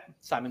 but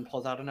Simon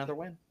pulls out another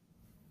win.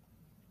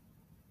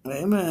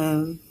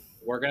 Amen.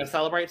 We're going to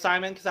celebrate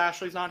Simon because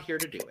Ashley's not here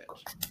to do it.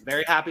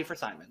 Very happy for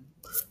Simon.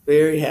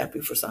 Very happy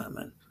for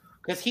Simon.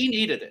 Because he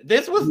needed it.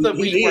 This was the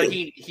week where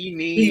he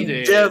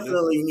needed. He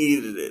definitely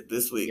needed it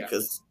this week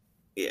because,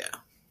 yeah.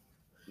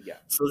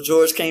 So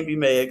George can't be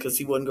mad because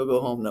he wasn't going to go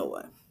home no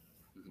way.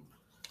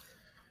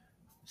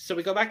 So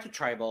we go back to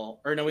Tribal.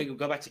 Or no, we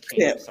go back to Camp.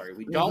 Yeah. Sorry,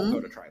 we don't go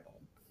to Tribal.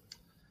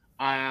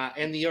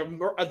 And the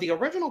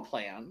original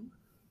plan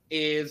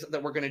is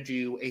that we're going to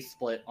do a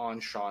split on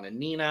Sean and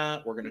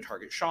Nina. We're going to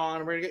target Sean.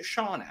 We're going to get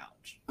Sean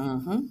out.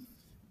 Mm-hmm.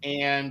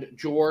 And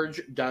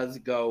George does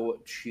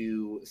go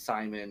to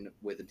Simon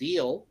with a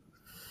deal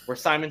where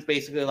Simon's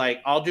basically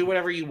like, I'll do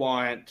whatever you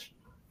want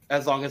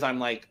as long as I'm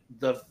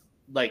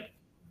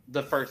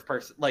the first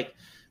person,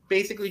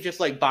 basically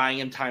just buying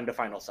him time to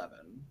Final 7.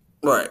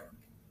 Right.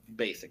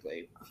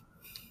 Basically.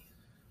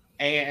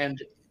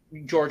 And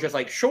George is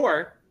like,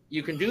 sure,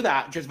 you can do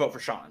that. Just vote for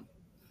Sean.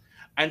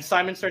 And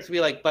Simon starts to be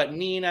like, but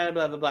Nina,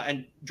 blah, blah, blah.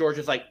 And George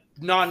is like,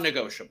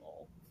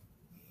 non-negotiable.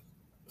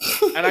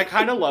 And I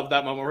kind of love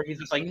that moment where he's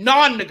just like,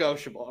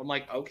 non-negotiable. I'm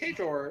like, okay,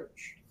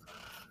 George.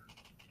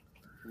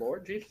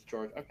 Lord Jesus,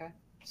 George. Okay.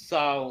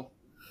 So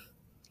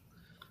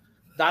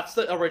that's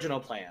the original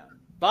plan.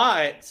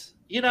 But,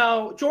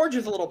 George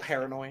is a little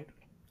paranoid.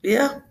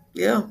 Yeah.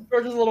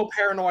 George is a little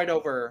paranoid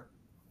over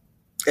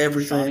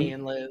everything. Shawnee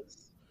and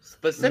Liz.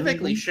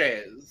 Specifically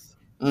Shiz.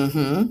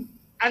 Mm-hmm.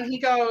 And he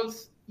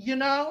goes,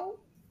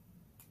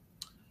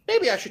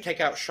 maybe I should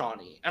take out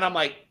Shawnee. And I'm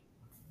like,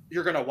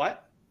 you're going to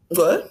what?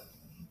 What?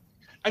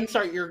 I'm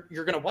sorry, you're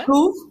going to what?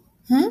 Who?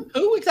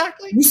 Who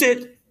exactly? You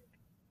said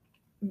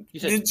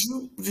did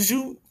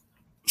you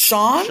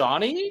Sean?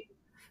 Shawnee?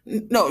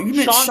 No, you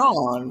meant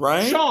Sean,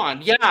 right?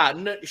 Sean,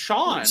 yeah.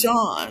 Sean.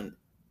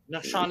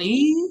 No,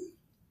 Shawnee?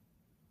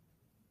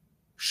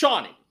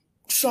 Shawnee.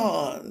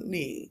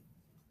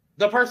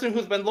 The person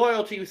who's been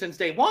loyal to you since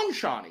day one,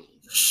 Shawnee.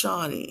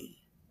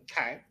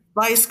 Okay.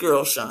 Vice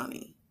girl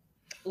Shawnee.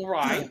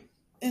 Right.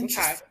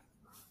 Okay.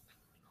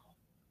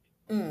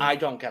 I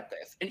don't get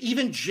this. And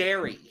even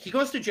Jerry, he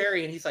goes to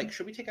Jerry and he's like,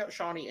 should we take out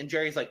Shawnee? And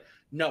Jerry's like,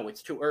 no,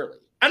 it's too early.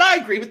 And I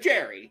agree with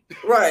Jerry.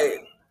 Right.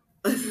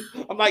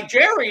 I'm like,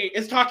 Jerry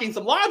is talking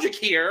some logic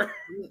here.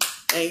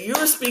 And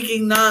you're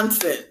speaking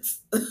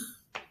nonsense.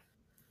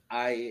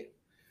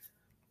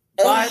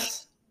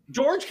 But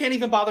George can't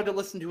even bother to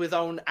listen to his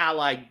own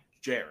ally,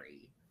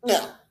 Jerry.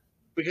 No.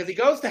 Because he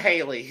goes to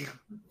Haley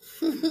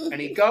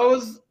and he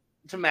goes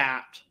to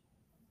Matt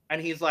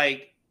and he's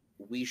like,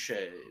 we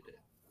should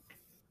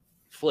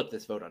flip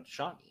this vote onto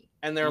Shawnee.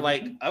 And they're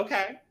like,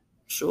 okay.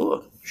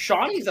 Sure.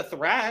 Shawnee's a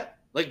threat.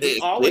 We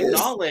all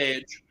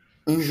acknowledge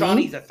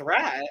Shawnee's a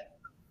threat.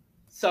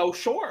 So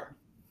sure.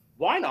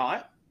 Why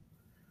not?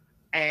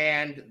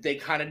 And they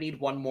kind of need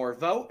one more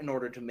vote in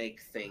order to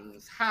make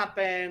things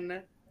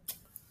happen.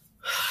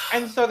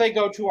 And so they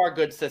go to our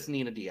good sis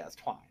Nina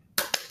Diaz-Twine.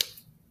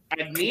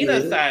 And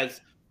Nina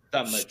says,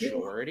 the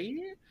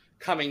majority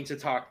coming to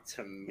talk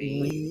to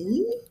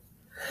me?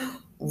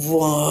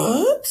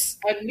 What?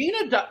 And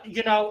Nina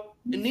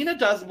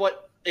does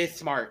what is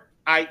smart.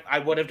 I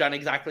would have done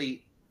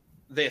exactly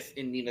this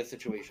in Nina's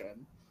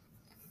situation.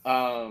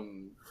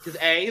 Because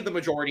A, the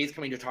majority is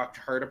coming to talk to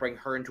her to bring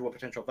her into a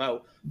potential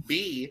vote.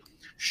 B,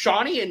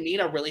 Shawnee and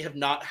Nina really have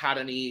not had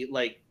any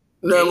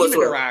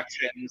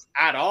interactions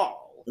at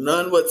all.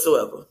 None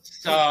whatsoever.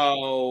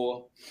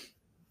 So,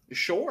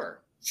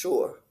 sure.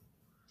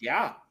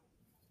 Yeah.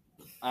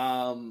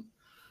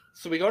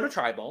 So we go to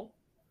Tribal.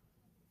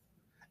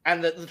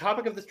 And the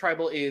topic of this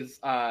Tribal is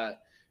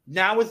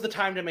now is the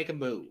time to make a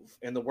move,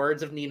 in the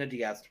words of Nina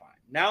Diaz-Twine.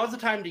 Now is the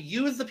time to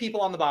use the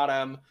people on the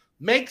bottom,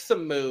 make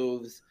some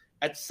moves,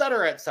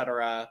 etc.,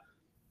 etc.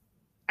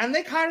 And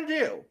they kind of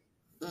do.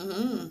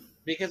 Mm-hmm.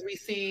 Because we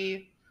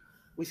see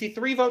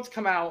 3 votes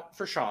come out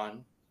for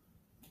Sean.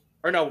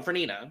 Or no, for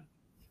Nina.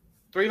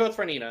 3 votes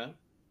for Nina.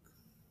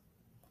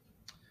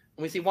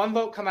 And we see 1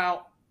 vote come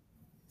out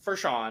for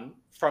Sean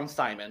from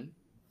Simon.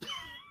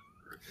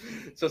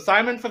 So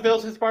Simon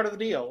fulfills his part of the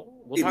deal.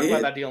 We'll talk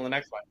about that deal in the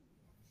next one.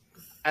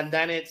 And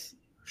then it's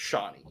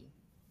Shawnee.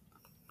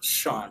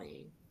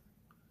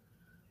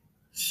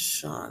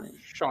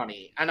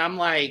 And I'm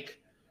like,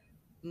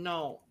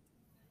 no.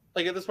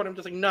 At this point, I'm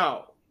just like,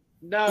 no.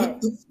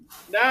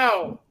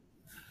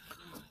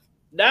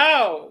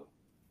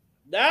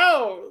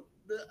 No.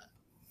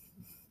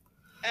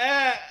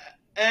 Uh,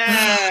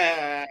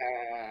 uh.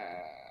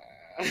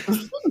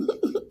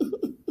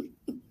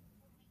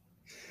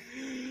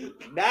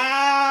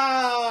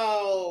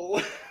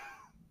 No.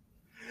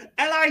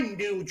 And I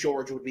knew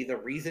George would be the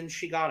reason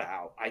she got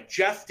out. I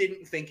just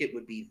didn't think it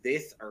would be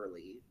this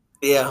early.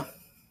 Yeah.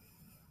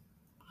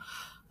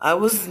 I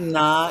was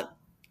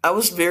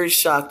very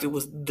shocked it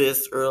was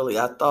this early.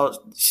 I thought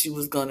she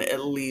was going to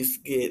at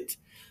least get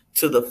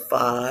to the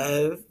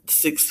 5,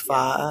 6,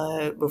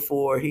 5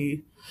 before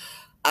he.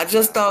 I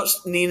just thought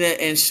Nina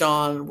and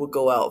Sean would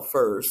go out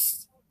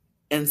first,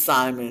 and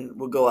Simon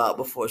would go out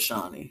before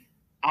Shaunie.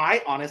 I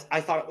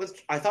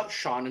thought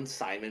Sean and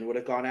Simon would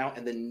have gone out,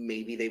 and then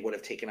maybe they would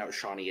have taken out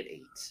Shaunie at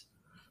 8.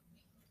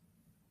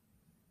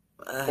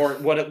 Or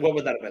what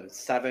would that have been?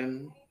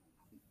 7?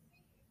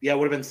 Yeah, it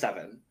would have been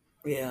 7.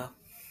 Yeah.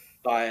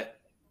 But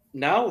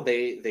no,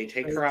 they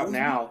take her out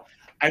now.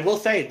 I will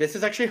say, this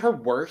is actually her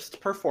worst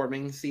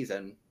performing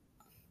season.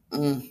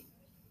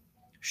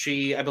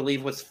 She, I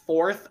believe, was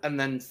 4th and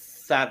then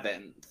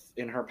 7th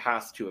in her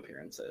past 2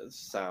 appearances.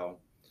 So,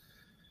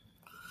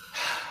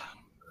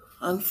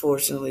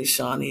 unfortunately,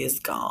 Shaunie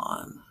is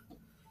gone.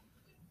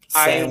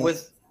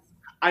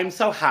 I'm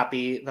so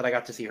happy that I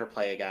got to see her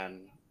play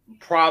again.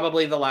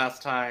 Probably the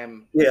last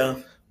time. Yeah.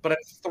 But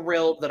I'm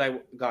thrilled that I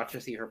got to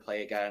see her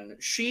play again.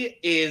 She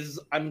is,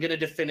 I'm going to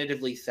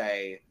definitively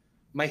say,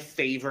 my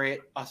favorite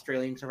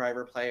Australian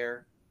Survivor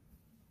player.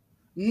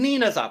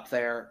 Nina's up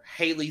there.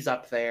 Haley's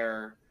up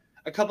there.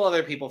 A couple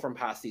other people from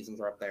past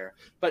seasons are up there.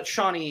 But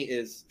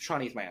Shaunie's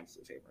my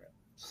absolute favorite.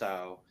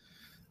 So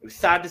it was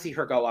sad to see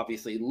her go,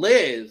 obviously.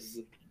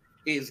 Liz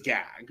is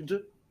gagged.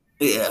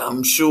 Yeah,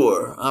 I'm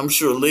sure.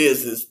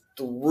 Liz is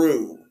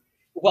through.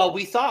 Well,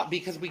 we thought,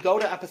 because we go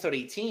to episode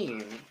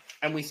 18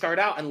 and we start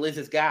out and Liz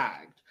is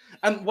gagged.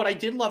 And what I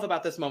did love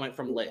about this moment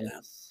from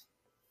Liz,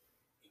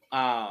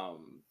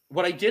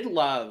 what I did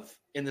love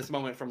in this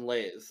moment from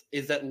Liz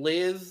is that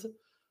Liz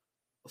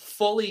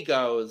fully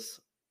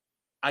goes,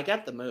 I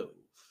get the move.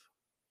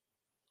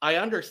 I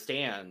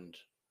understand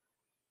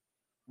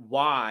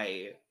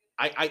why.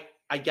 I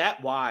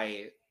get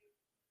why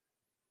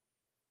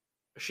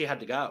she had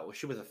to go.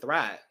 She was a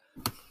threat.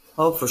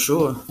 Oh, for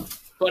sure.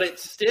 But it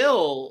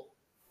still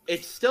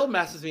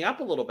messes me up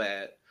a little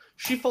bit.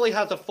 She fully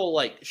has a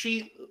full,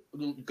 she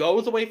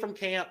goes away from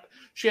camp.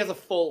 She has a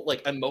full,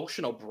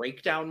 emotional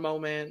breakdown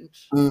moment.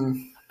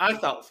 I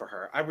felt for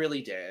her. I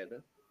really did.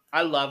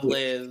 I love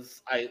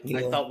Liz. I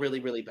felt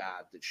really, really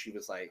bad that she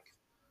was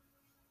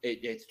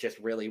it's just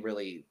really,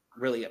 really,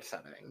 really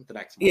upsetting the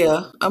next morning.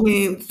 Yeah. I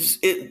mean,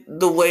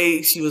 the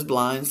way she was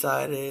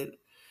blindsided,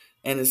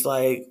 and it's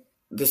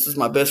this is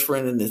my best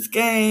friend in this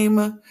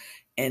game.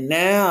 And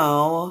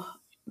now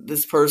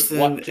this person.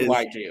 What do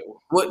I do?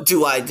 What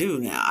do I do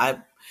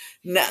now?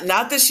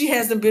 Not that she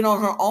hasn't been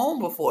on her own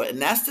before,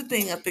 and that's the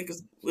thing I think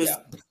is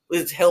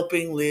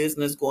helping Liz,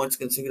 and is going to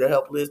continue to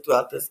help Liz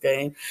throughout this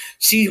game.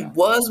 She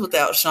was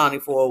without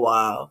Shaunie for a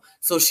while,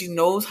 so she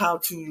knows how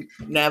to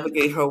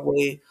navigate her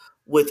way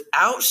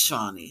without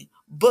Shaunie,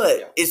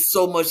 but it's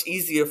so much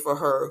easier for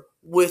her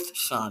with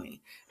Shaunie.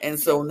 And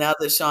so now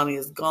that Shaunie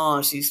is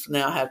gone, she's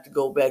now have to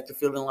go back to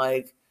feeling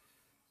like,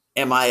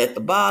 am I at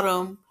the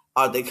bottom?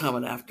 Are they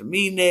coming after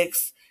me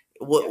next?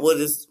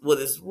 What is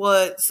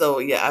what? So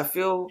yeah, I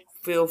feel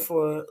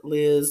for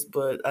Liz,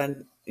 but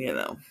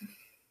yeah,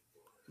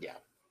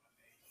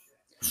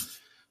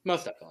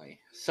 most definitely.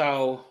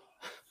 So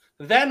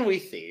then we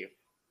see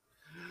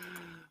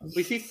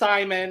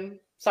Simon.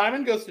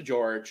 Simon goes to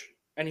George,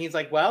 and he's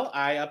like, "Well,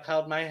 I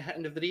upheld my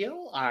end of the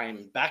deal.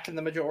 I'm back in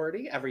the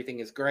majority. Everything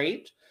is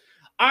great.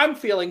 I'm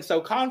feeling so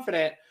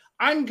confident.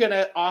 I'm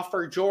gonna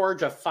offer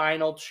George a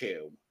final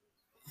chew."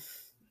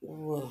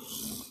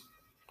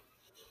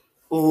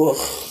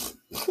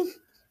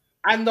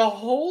 And the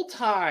whole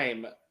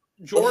time,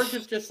 George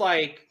is just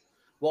like,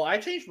 well, I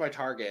changed my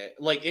target.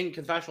 In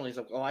confessional, he's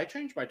like, well, I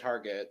changed my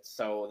target,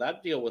 so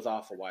that deal was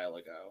off a while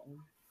ago.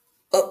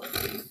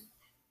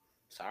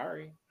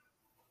 Sorry.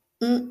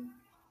 I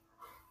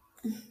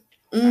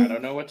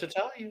don't know what to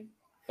tell you.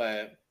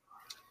 But,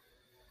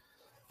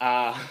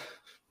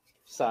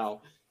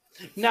 so,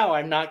 no,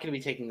 I'm not going to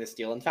be taking this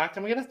deal. In fact,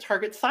 I'm going to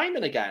target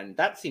Simon again.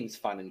 That seems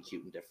fun and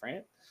cute and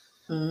different.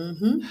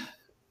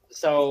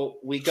 So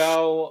we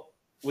go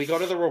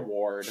to the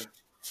reward.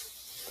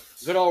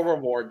 Good old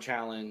reward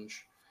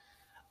challenge.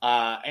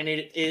 And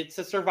it's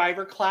a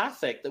Survivor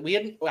classic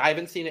that I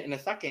haven't seen it in a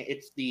second.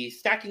 It's the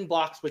stacking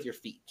blocks with your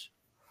feet.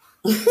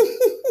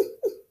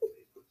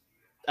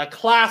 A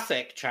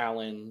classic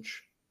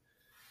challenge.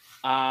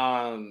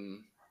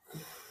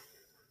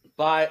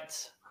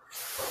 But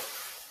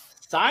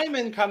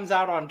Simon comes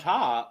out on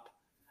top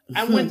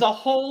and wins a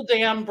whole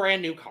damn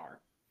brand new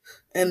car.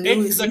 And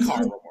it's the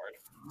car reward.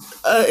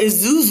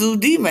 Isuzu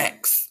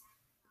D-Max.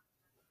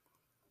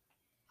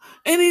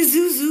 And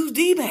Isuzu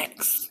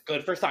D-Max.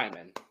 Good for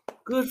Simon.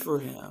 Good for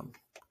him.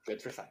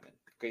 Good for Simon.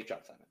 Great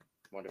job, Simon.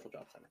 Wonderful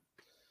job, Simon.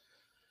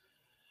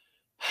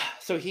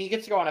 So he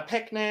gets to go on a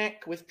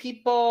picnic with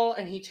people,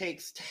 and he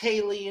takes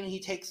Haley, and he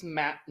takes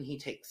Matt, and he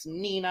takes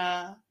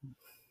Nina.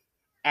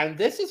 And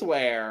this is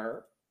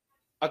where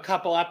a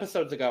couple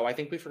episodes ago, I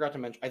think we forgot to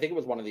mention, I think it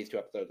was one of these two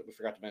episodes that we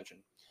forgot to mention,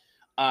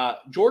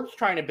 George's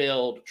trying to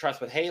build trust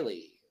with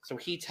Haley. So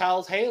he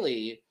tells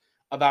Haley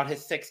about his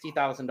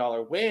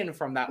 $60,000 win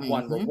from that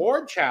one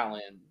reward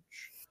challenge.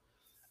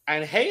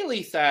 And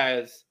Haley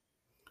says,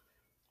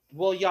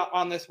 well, yeah,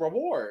 on this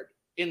reward,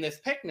 in this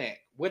picnic,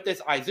 with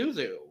this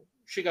Isuzu,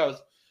 she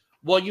goes,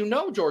 well, you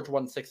know George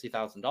won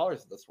 $60,000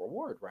 of this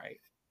reward, right?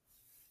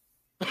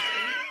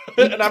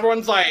 And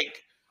everyone's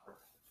like,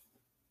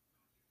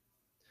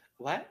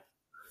 what?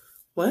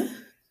 What?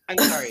 I'm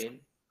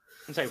sorry,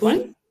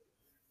 what?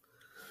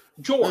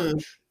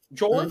 George.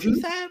 George,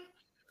 you said?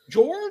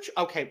 George?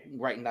 Okay,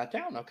 writing that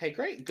down. Okay,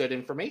 great. Good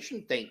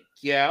information. Thank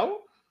you.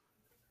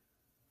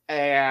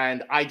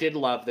 And I did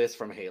love this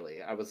from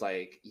Haley. I was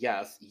like,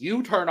 yes,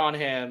 you turn on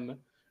him.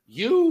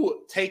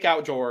 You take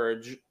out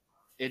George.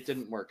 It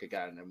didn't work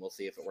again, and we'll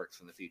see if it works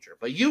in the future.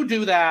 But you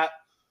do that.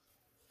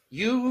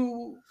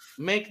 You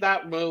make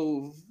that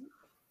move.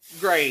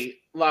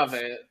 Great. Love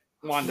it.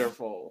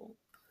 Wonderful.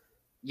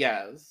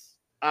 Yes.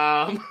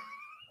 But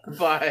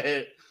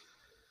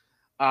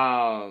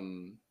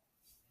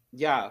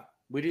yeah,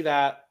 we do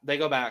that. They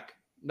go back.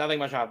 Nothing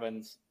much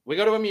happens. We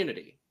go to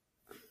immunity.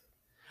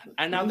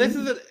 And now this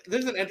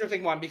is an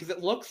interesting one because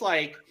it looks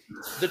like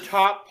the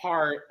top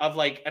part of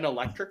like an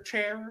electric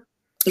chair.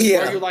 Yeah.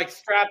 Where you're like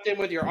strapped in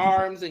with your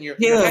arms and your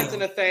head's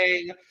in a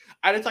thing.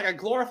 And it's like a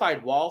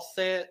glorified wall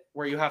sit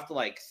where you have to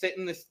like sit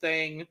in this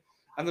thing.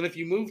 And then if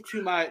you move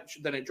too much,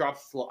 then it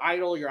drops to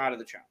idle. You're out of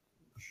the challenge.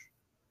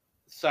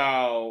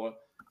 So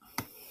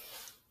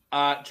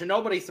to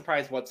nobody's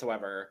surprise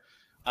whatsoever,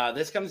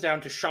 this comes down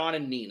to Sean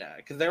and Nina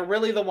because they're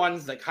really the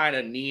ones that kind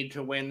of need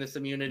to win this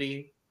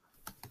immunity.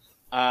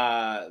 They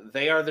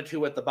are the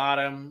two at the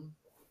bottom,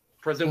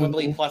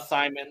 presumably plus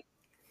Simon.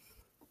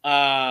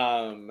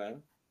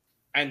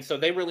 And so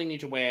they really need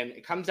to win.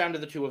 It comes down to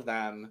the two of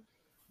them.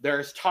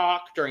 There's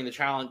talk during the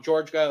challenge.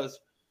 George goes,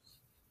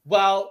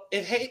 well,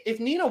 if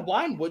Nina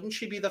won, wouldn't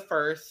she be the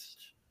first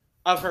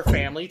of her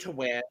family to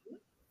win?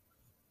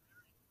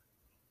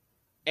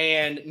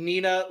 And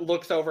Nina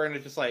looks over and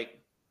is just like,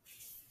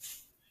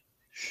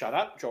 shut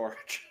up,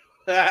 George.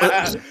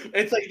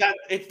 It's like that.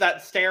 It's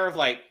that stare of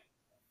like,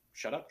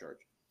 shut up, George.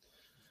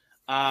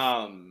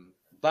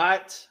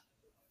 But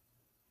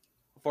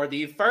for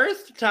the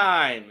first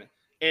time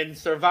in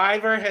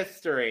Survivor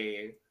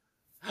history,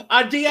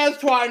 a Diaz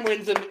Twine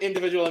wins an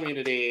individual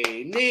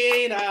immunity.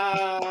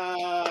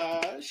 Nina!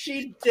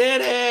 She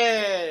did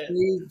it!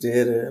 She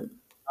did it.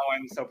 Oh,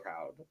 I'm so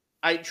proud.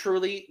 I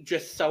truly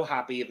just so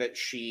happy that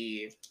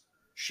she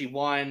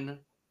won.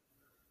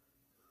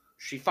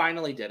 She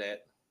finally did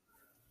it.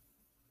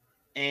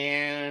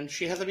 And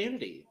she has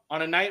immunity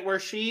on a night where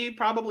she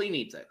probably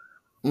needs it.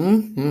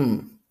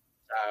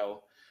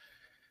 So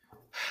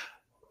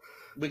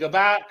we go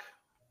back.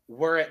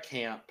 We're at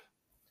camp.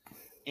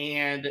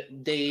 And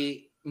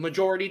the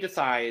majority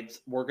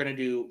decides we're going to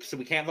do... So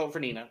we can't vote for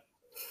Nina.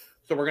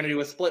 So we're going to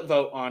do a split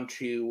vote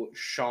onto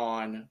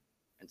Sean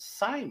and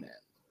Simon.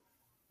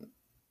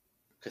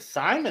 Because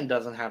Simon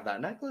doesn't have that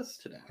necklace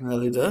today.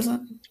 Really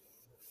doesn't.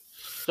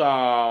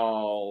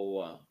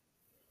 So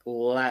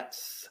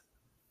let's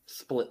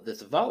split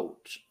this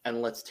vote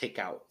and let's take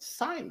out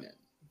Simon.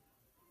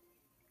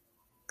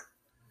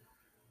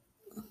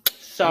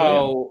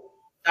 So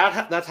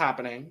that's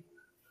happening.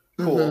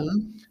 Cool.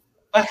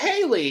 But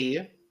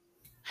Haley's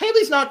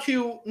not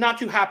too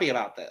happy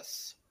about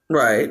this.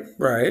 Right.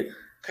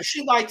 Because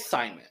she likes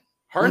Simon.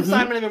 Her and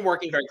Simon have been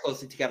working very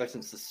closely together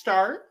since the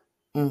start.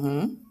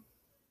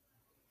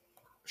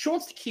 She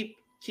wants to keep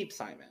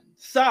Simon.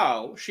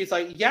 So she's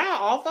like, yeah,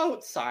 I'll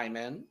vote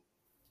Simon.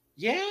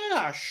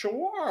 Yeah,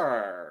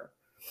 sure.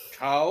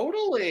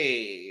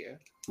 Totally.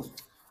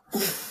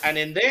 And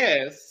in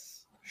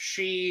this,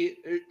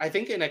 I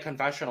think in a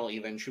confessional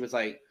even, she was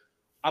like,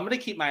 I'm going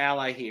to keep my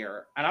ally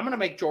here, and I'm going to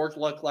make George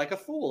look like a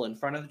fool in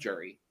front of the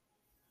jury.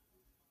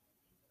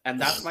 And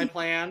that's my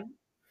plan.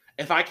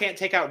 If I can't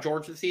take out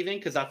George this evening,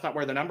 because that's not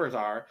where the numbers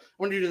are, I'm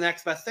going to do the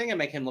next best thing and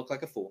make him look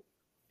like a fool.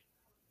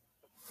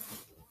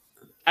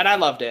 And I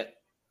loved it.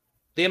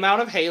 The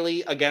amount of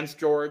Haley against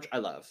George, I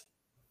love.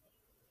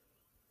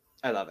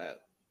 I love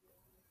it.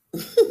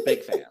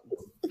 Big fan.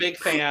 Big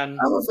fan.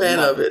 I'm a fan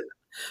of it.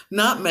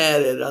 Not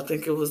mad at it. I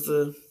think it was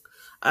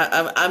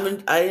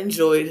I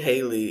enjoyed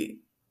Haley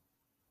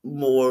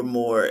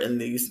more in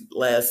these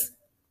last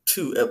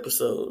 2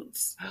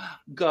 episodes.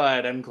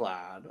 Good. I'm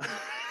glad.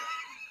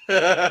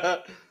 Because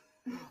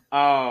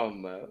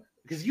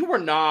you were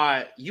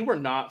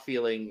not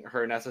feeling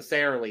her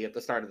necessarily at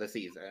the start of the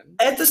season.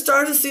 At the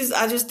start of the season,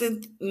 I just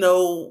didn't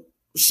know.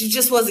 She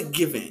just wasn't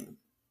giving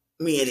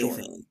me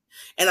anything. Sure.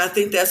 And I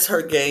think that's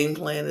her game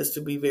plan, is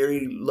to be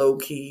very low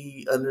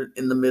key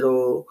in the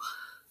middle.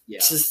 Yeah.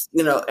 Just,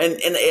 and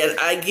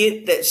I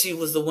get that she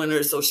was the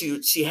winner, so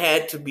she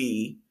had to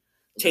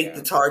take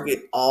the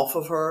target off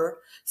of her.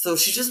 So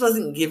she just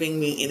wasn't giving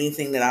me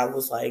anything that I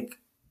was like,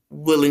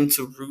 willing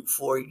to root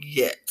for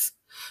yet.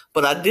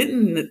 But I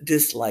didn't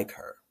dislike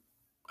her.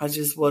 I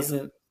just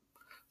wasn't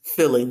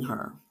feeling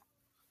her.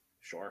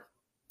 Sure.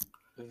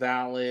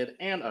 Valid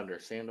and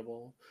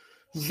understandable.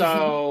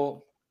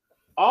 So,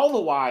 all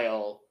the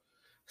while,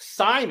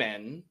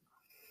 Simon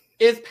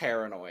is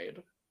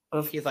paranoid.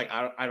 He's like,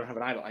 I don't have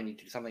an idol. I need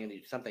to do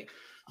something.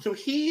 So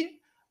he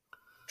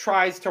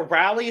tries to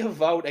rally a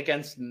vote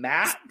against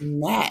Matt.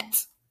 And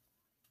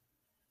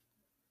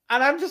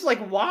I'm just like,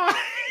 why?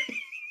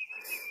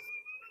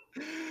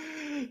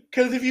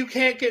 Because if you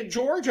can't get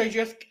George, I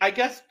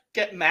guess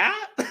get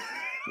Matt.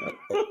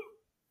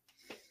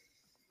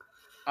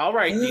 All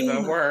right,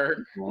 Diva, work.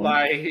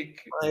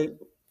 Like,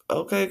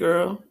 okay,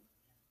 girl.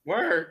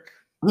 Work.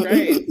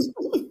 Great.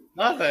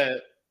 Love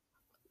it.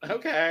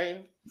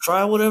 Okay.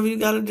 Try whatever you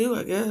got to do,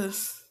 I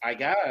guess.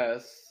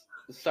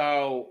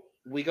 So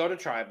we go to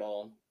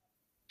tribal.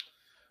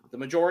 The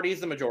majority is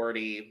the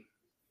majority.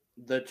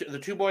 The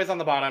two boys on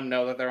the bottom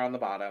know that they're on the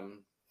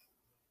bottom.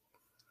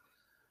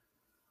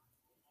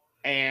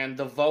 And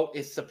the vote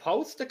is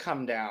supposed to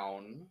come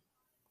down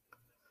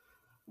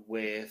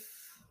with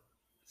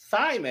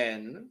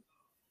Simon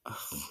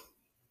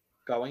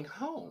going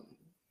home.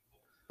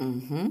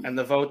 And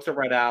the votes are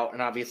read out,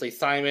 and obviously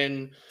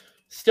Simon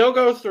still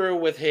goes through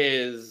with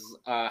his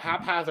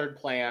haphazard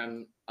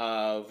plan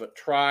of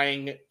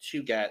trying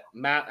to get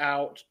Matt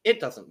out. It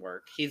doesn't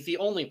work. He's the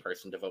only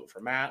person to vote for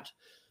Matt.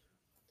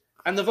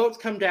 And the votes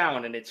come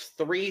down, and it's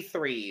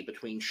 3-3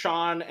 between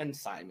Sean and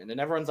Simon. And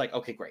everyone's like,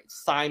 okay, great.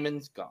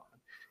 Simon's gone.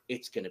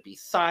 It's going to be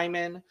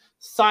Simon.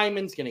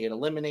 Simon's going to get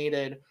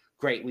eliminated.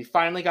 Great. We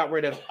finally got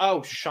rid of,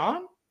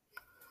 Sean?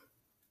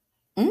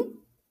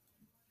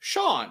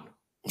 Sean.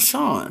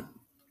 I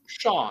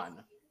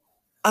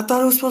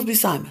thought it was supposed to be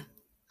Simon.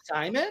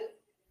 Simon?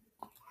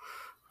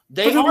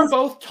 They are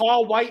both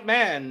tall white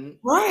men.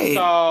 Right.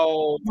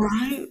 So.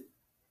 Right.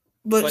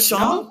 But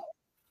Sean?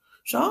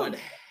 No. But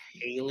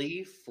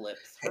Haley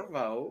flips her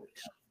vote.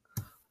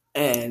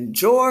 And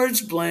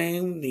George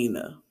blamed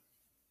Nina.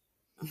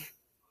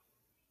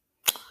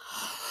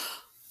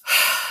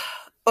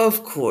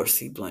 Of course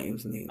he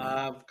blames Nina.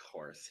 Of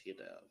course he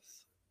does.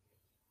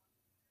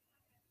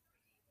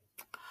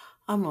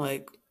 I'm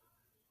like,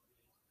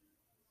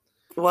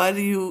 why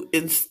do you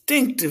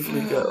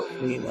instinctively go,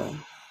 Nina?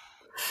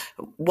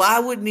 Why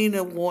would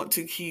Nina want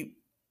to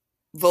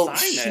vote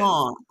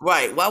Sean?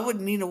 Right. Why would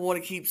Nina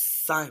want to keep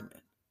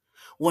Simon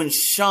when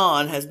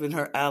Sean has been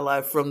her ally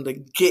from the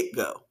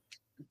get-go?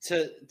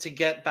 To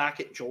get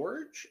back at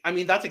George? I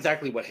mean, that's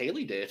exactly what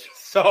Haley did.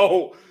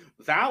 So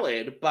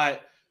valid,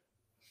 but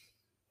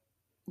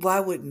why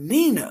would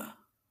Nina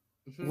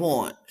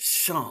want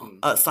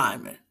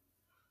Simon?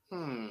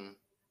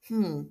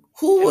 Who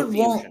would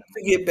want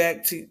to get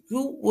back to?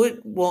 Who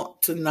would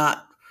want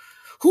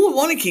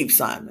to keep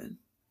Simon?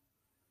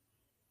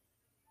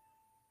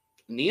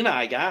 Nina,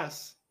 I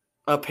guess.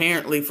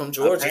 Apparently, from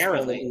George.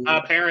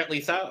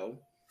 Apparently so.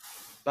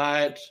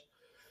 But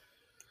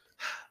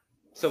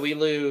so we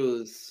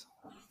lose.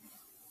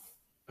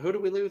 Who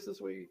did we lose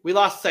this week? We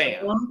lost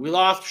Sam. We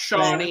lost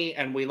Shawnee,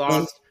 and we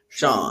lost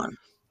Sean.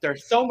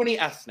 There's so many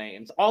S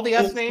names. All the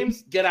S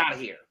names, get out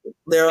of here.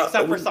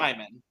 Except for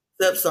Simon.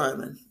 Except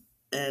Simon.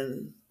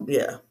 And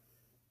yeah.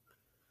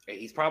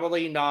 He's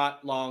probably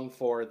not long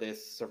for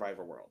this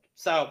Survivor world.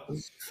 So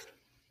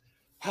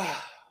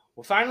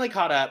we're finally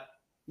caught up.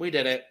 We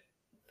did it.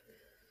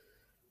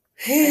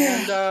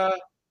 And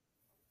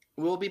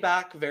we'll be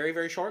back very,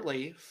 very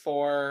shortly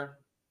for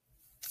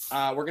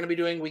we're going to be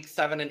doing week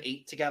 7 and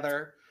 8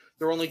 together.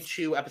 There are only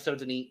 2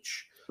 episodes in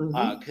each.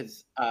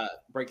 Because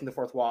breaking the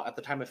fourth wall at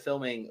the time of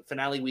filming,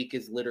 finale week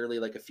is literally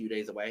like a few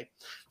days away.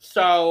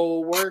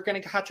 So we're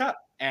going to catch up,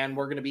 and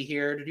we're going to be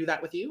here to do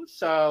that with you.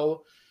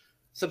 So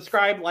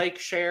subscribe, like,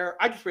 share.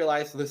 I just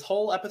realized this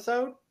whole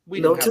episode, we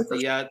didn't have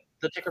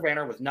the ticker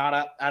banner was not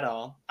up at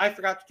all. I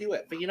forgot to do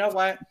it. But you know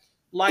what?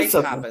 Life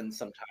happens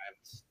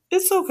sometimes.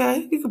 It's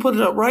okay. You can put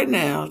it up right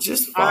now.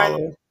 Just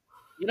follow.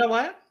 You know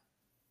what?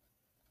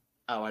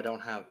 Oh, I don't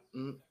have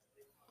it.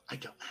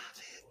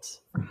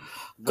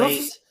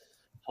 Wait.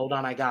 Hold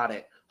on, I got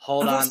it.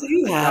 Hold on.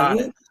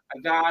 I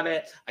got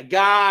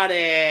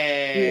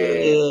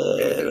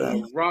it.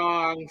 Yeah.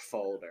 Wrong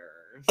folder.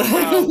 So,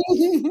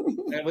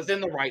 it was in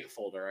the right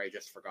folder. I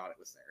just forgot it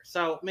was there.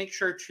 So make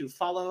sure to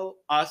follow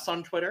us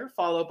on Twitter.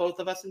 Follow both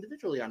of us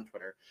individually on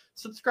Twitter.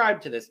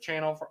 Subscribe to this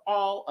channel for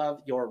all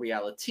of your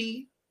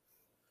reality.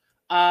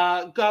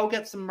 Go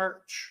get some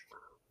merch.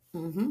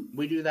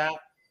 We do that.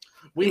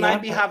 We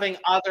might be having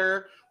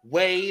other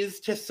ways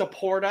to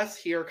support us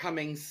here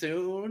coming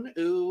soon.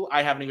 Ooh,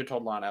 I haven't even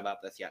told Lana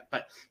about this yet,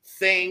 but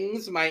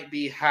things might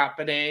be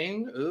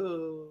happening.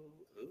 Ooh.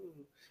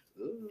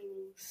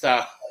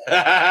 So,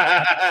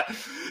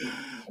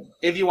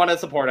 if you want to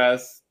support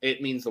us,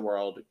 it means the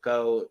world.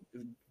 Go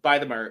buy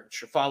the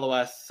merch, follow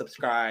us,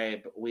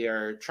 subscribe. We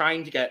are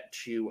trying to get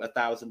to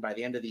 1,000 by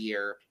the end of the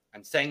year.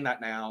 I'm saying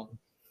that now.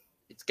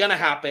 It's going to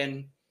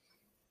happen.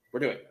 We're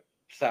doing it.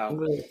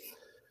 So,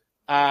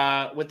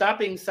 with that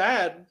being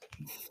said,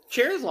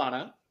 cheers,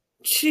 Lana.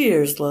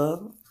 Cheers,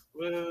 love.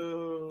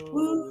 Woo.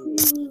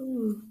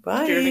 Woo.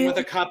 Bye. Cheering with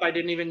a cup I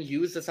didn't even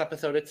use this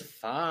episode. It's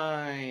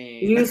fine.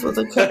 Cheers with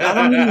a cup. I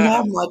don't even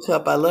have my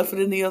cup. I left it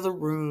in the other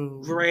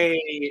room.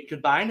 Great.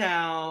 Goodbye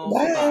now.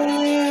 Bye.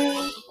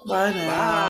 Bye. Bye now. Bye.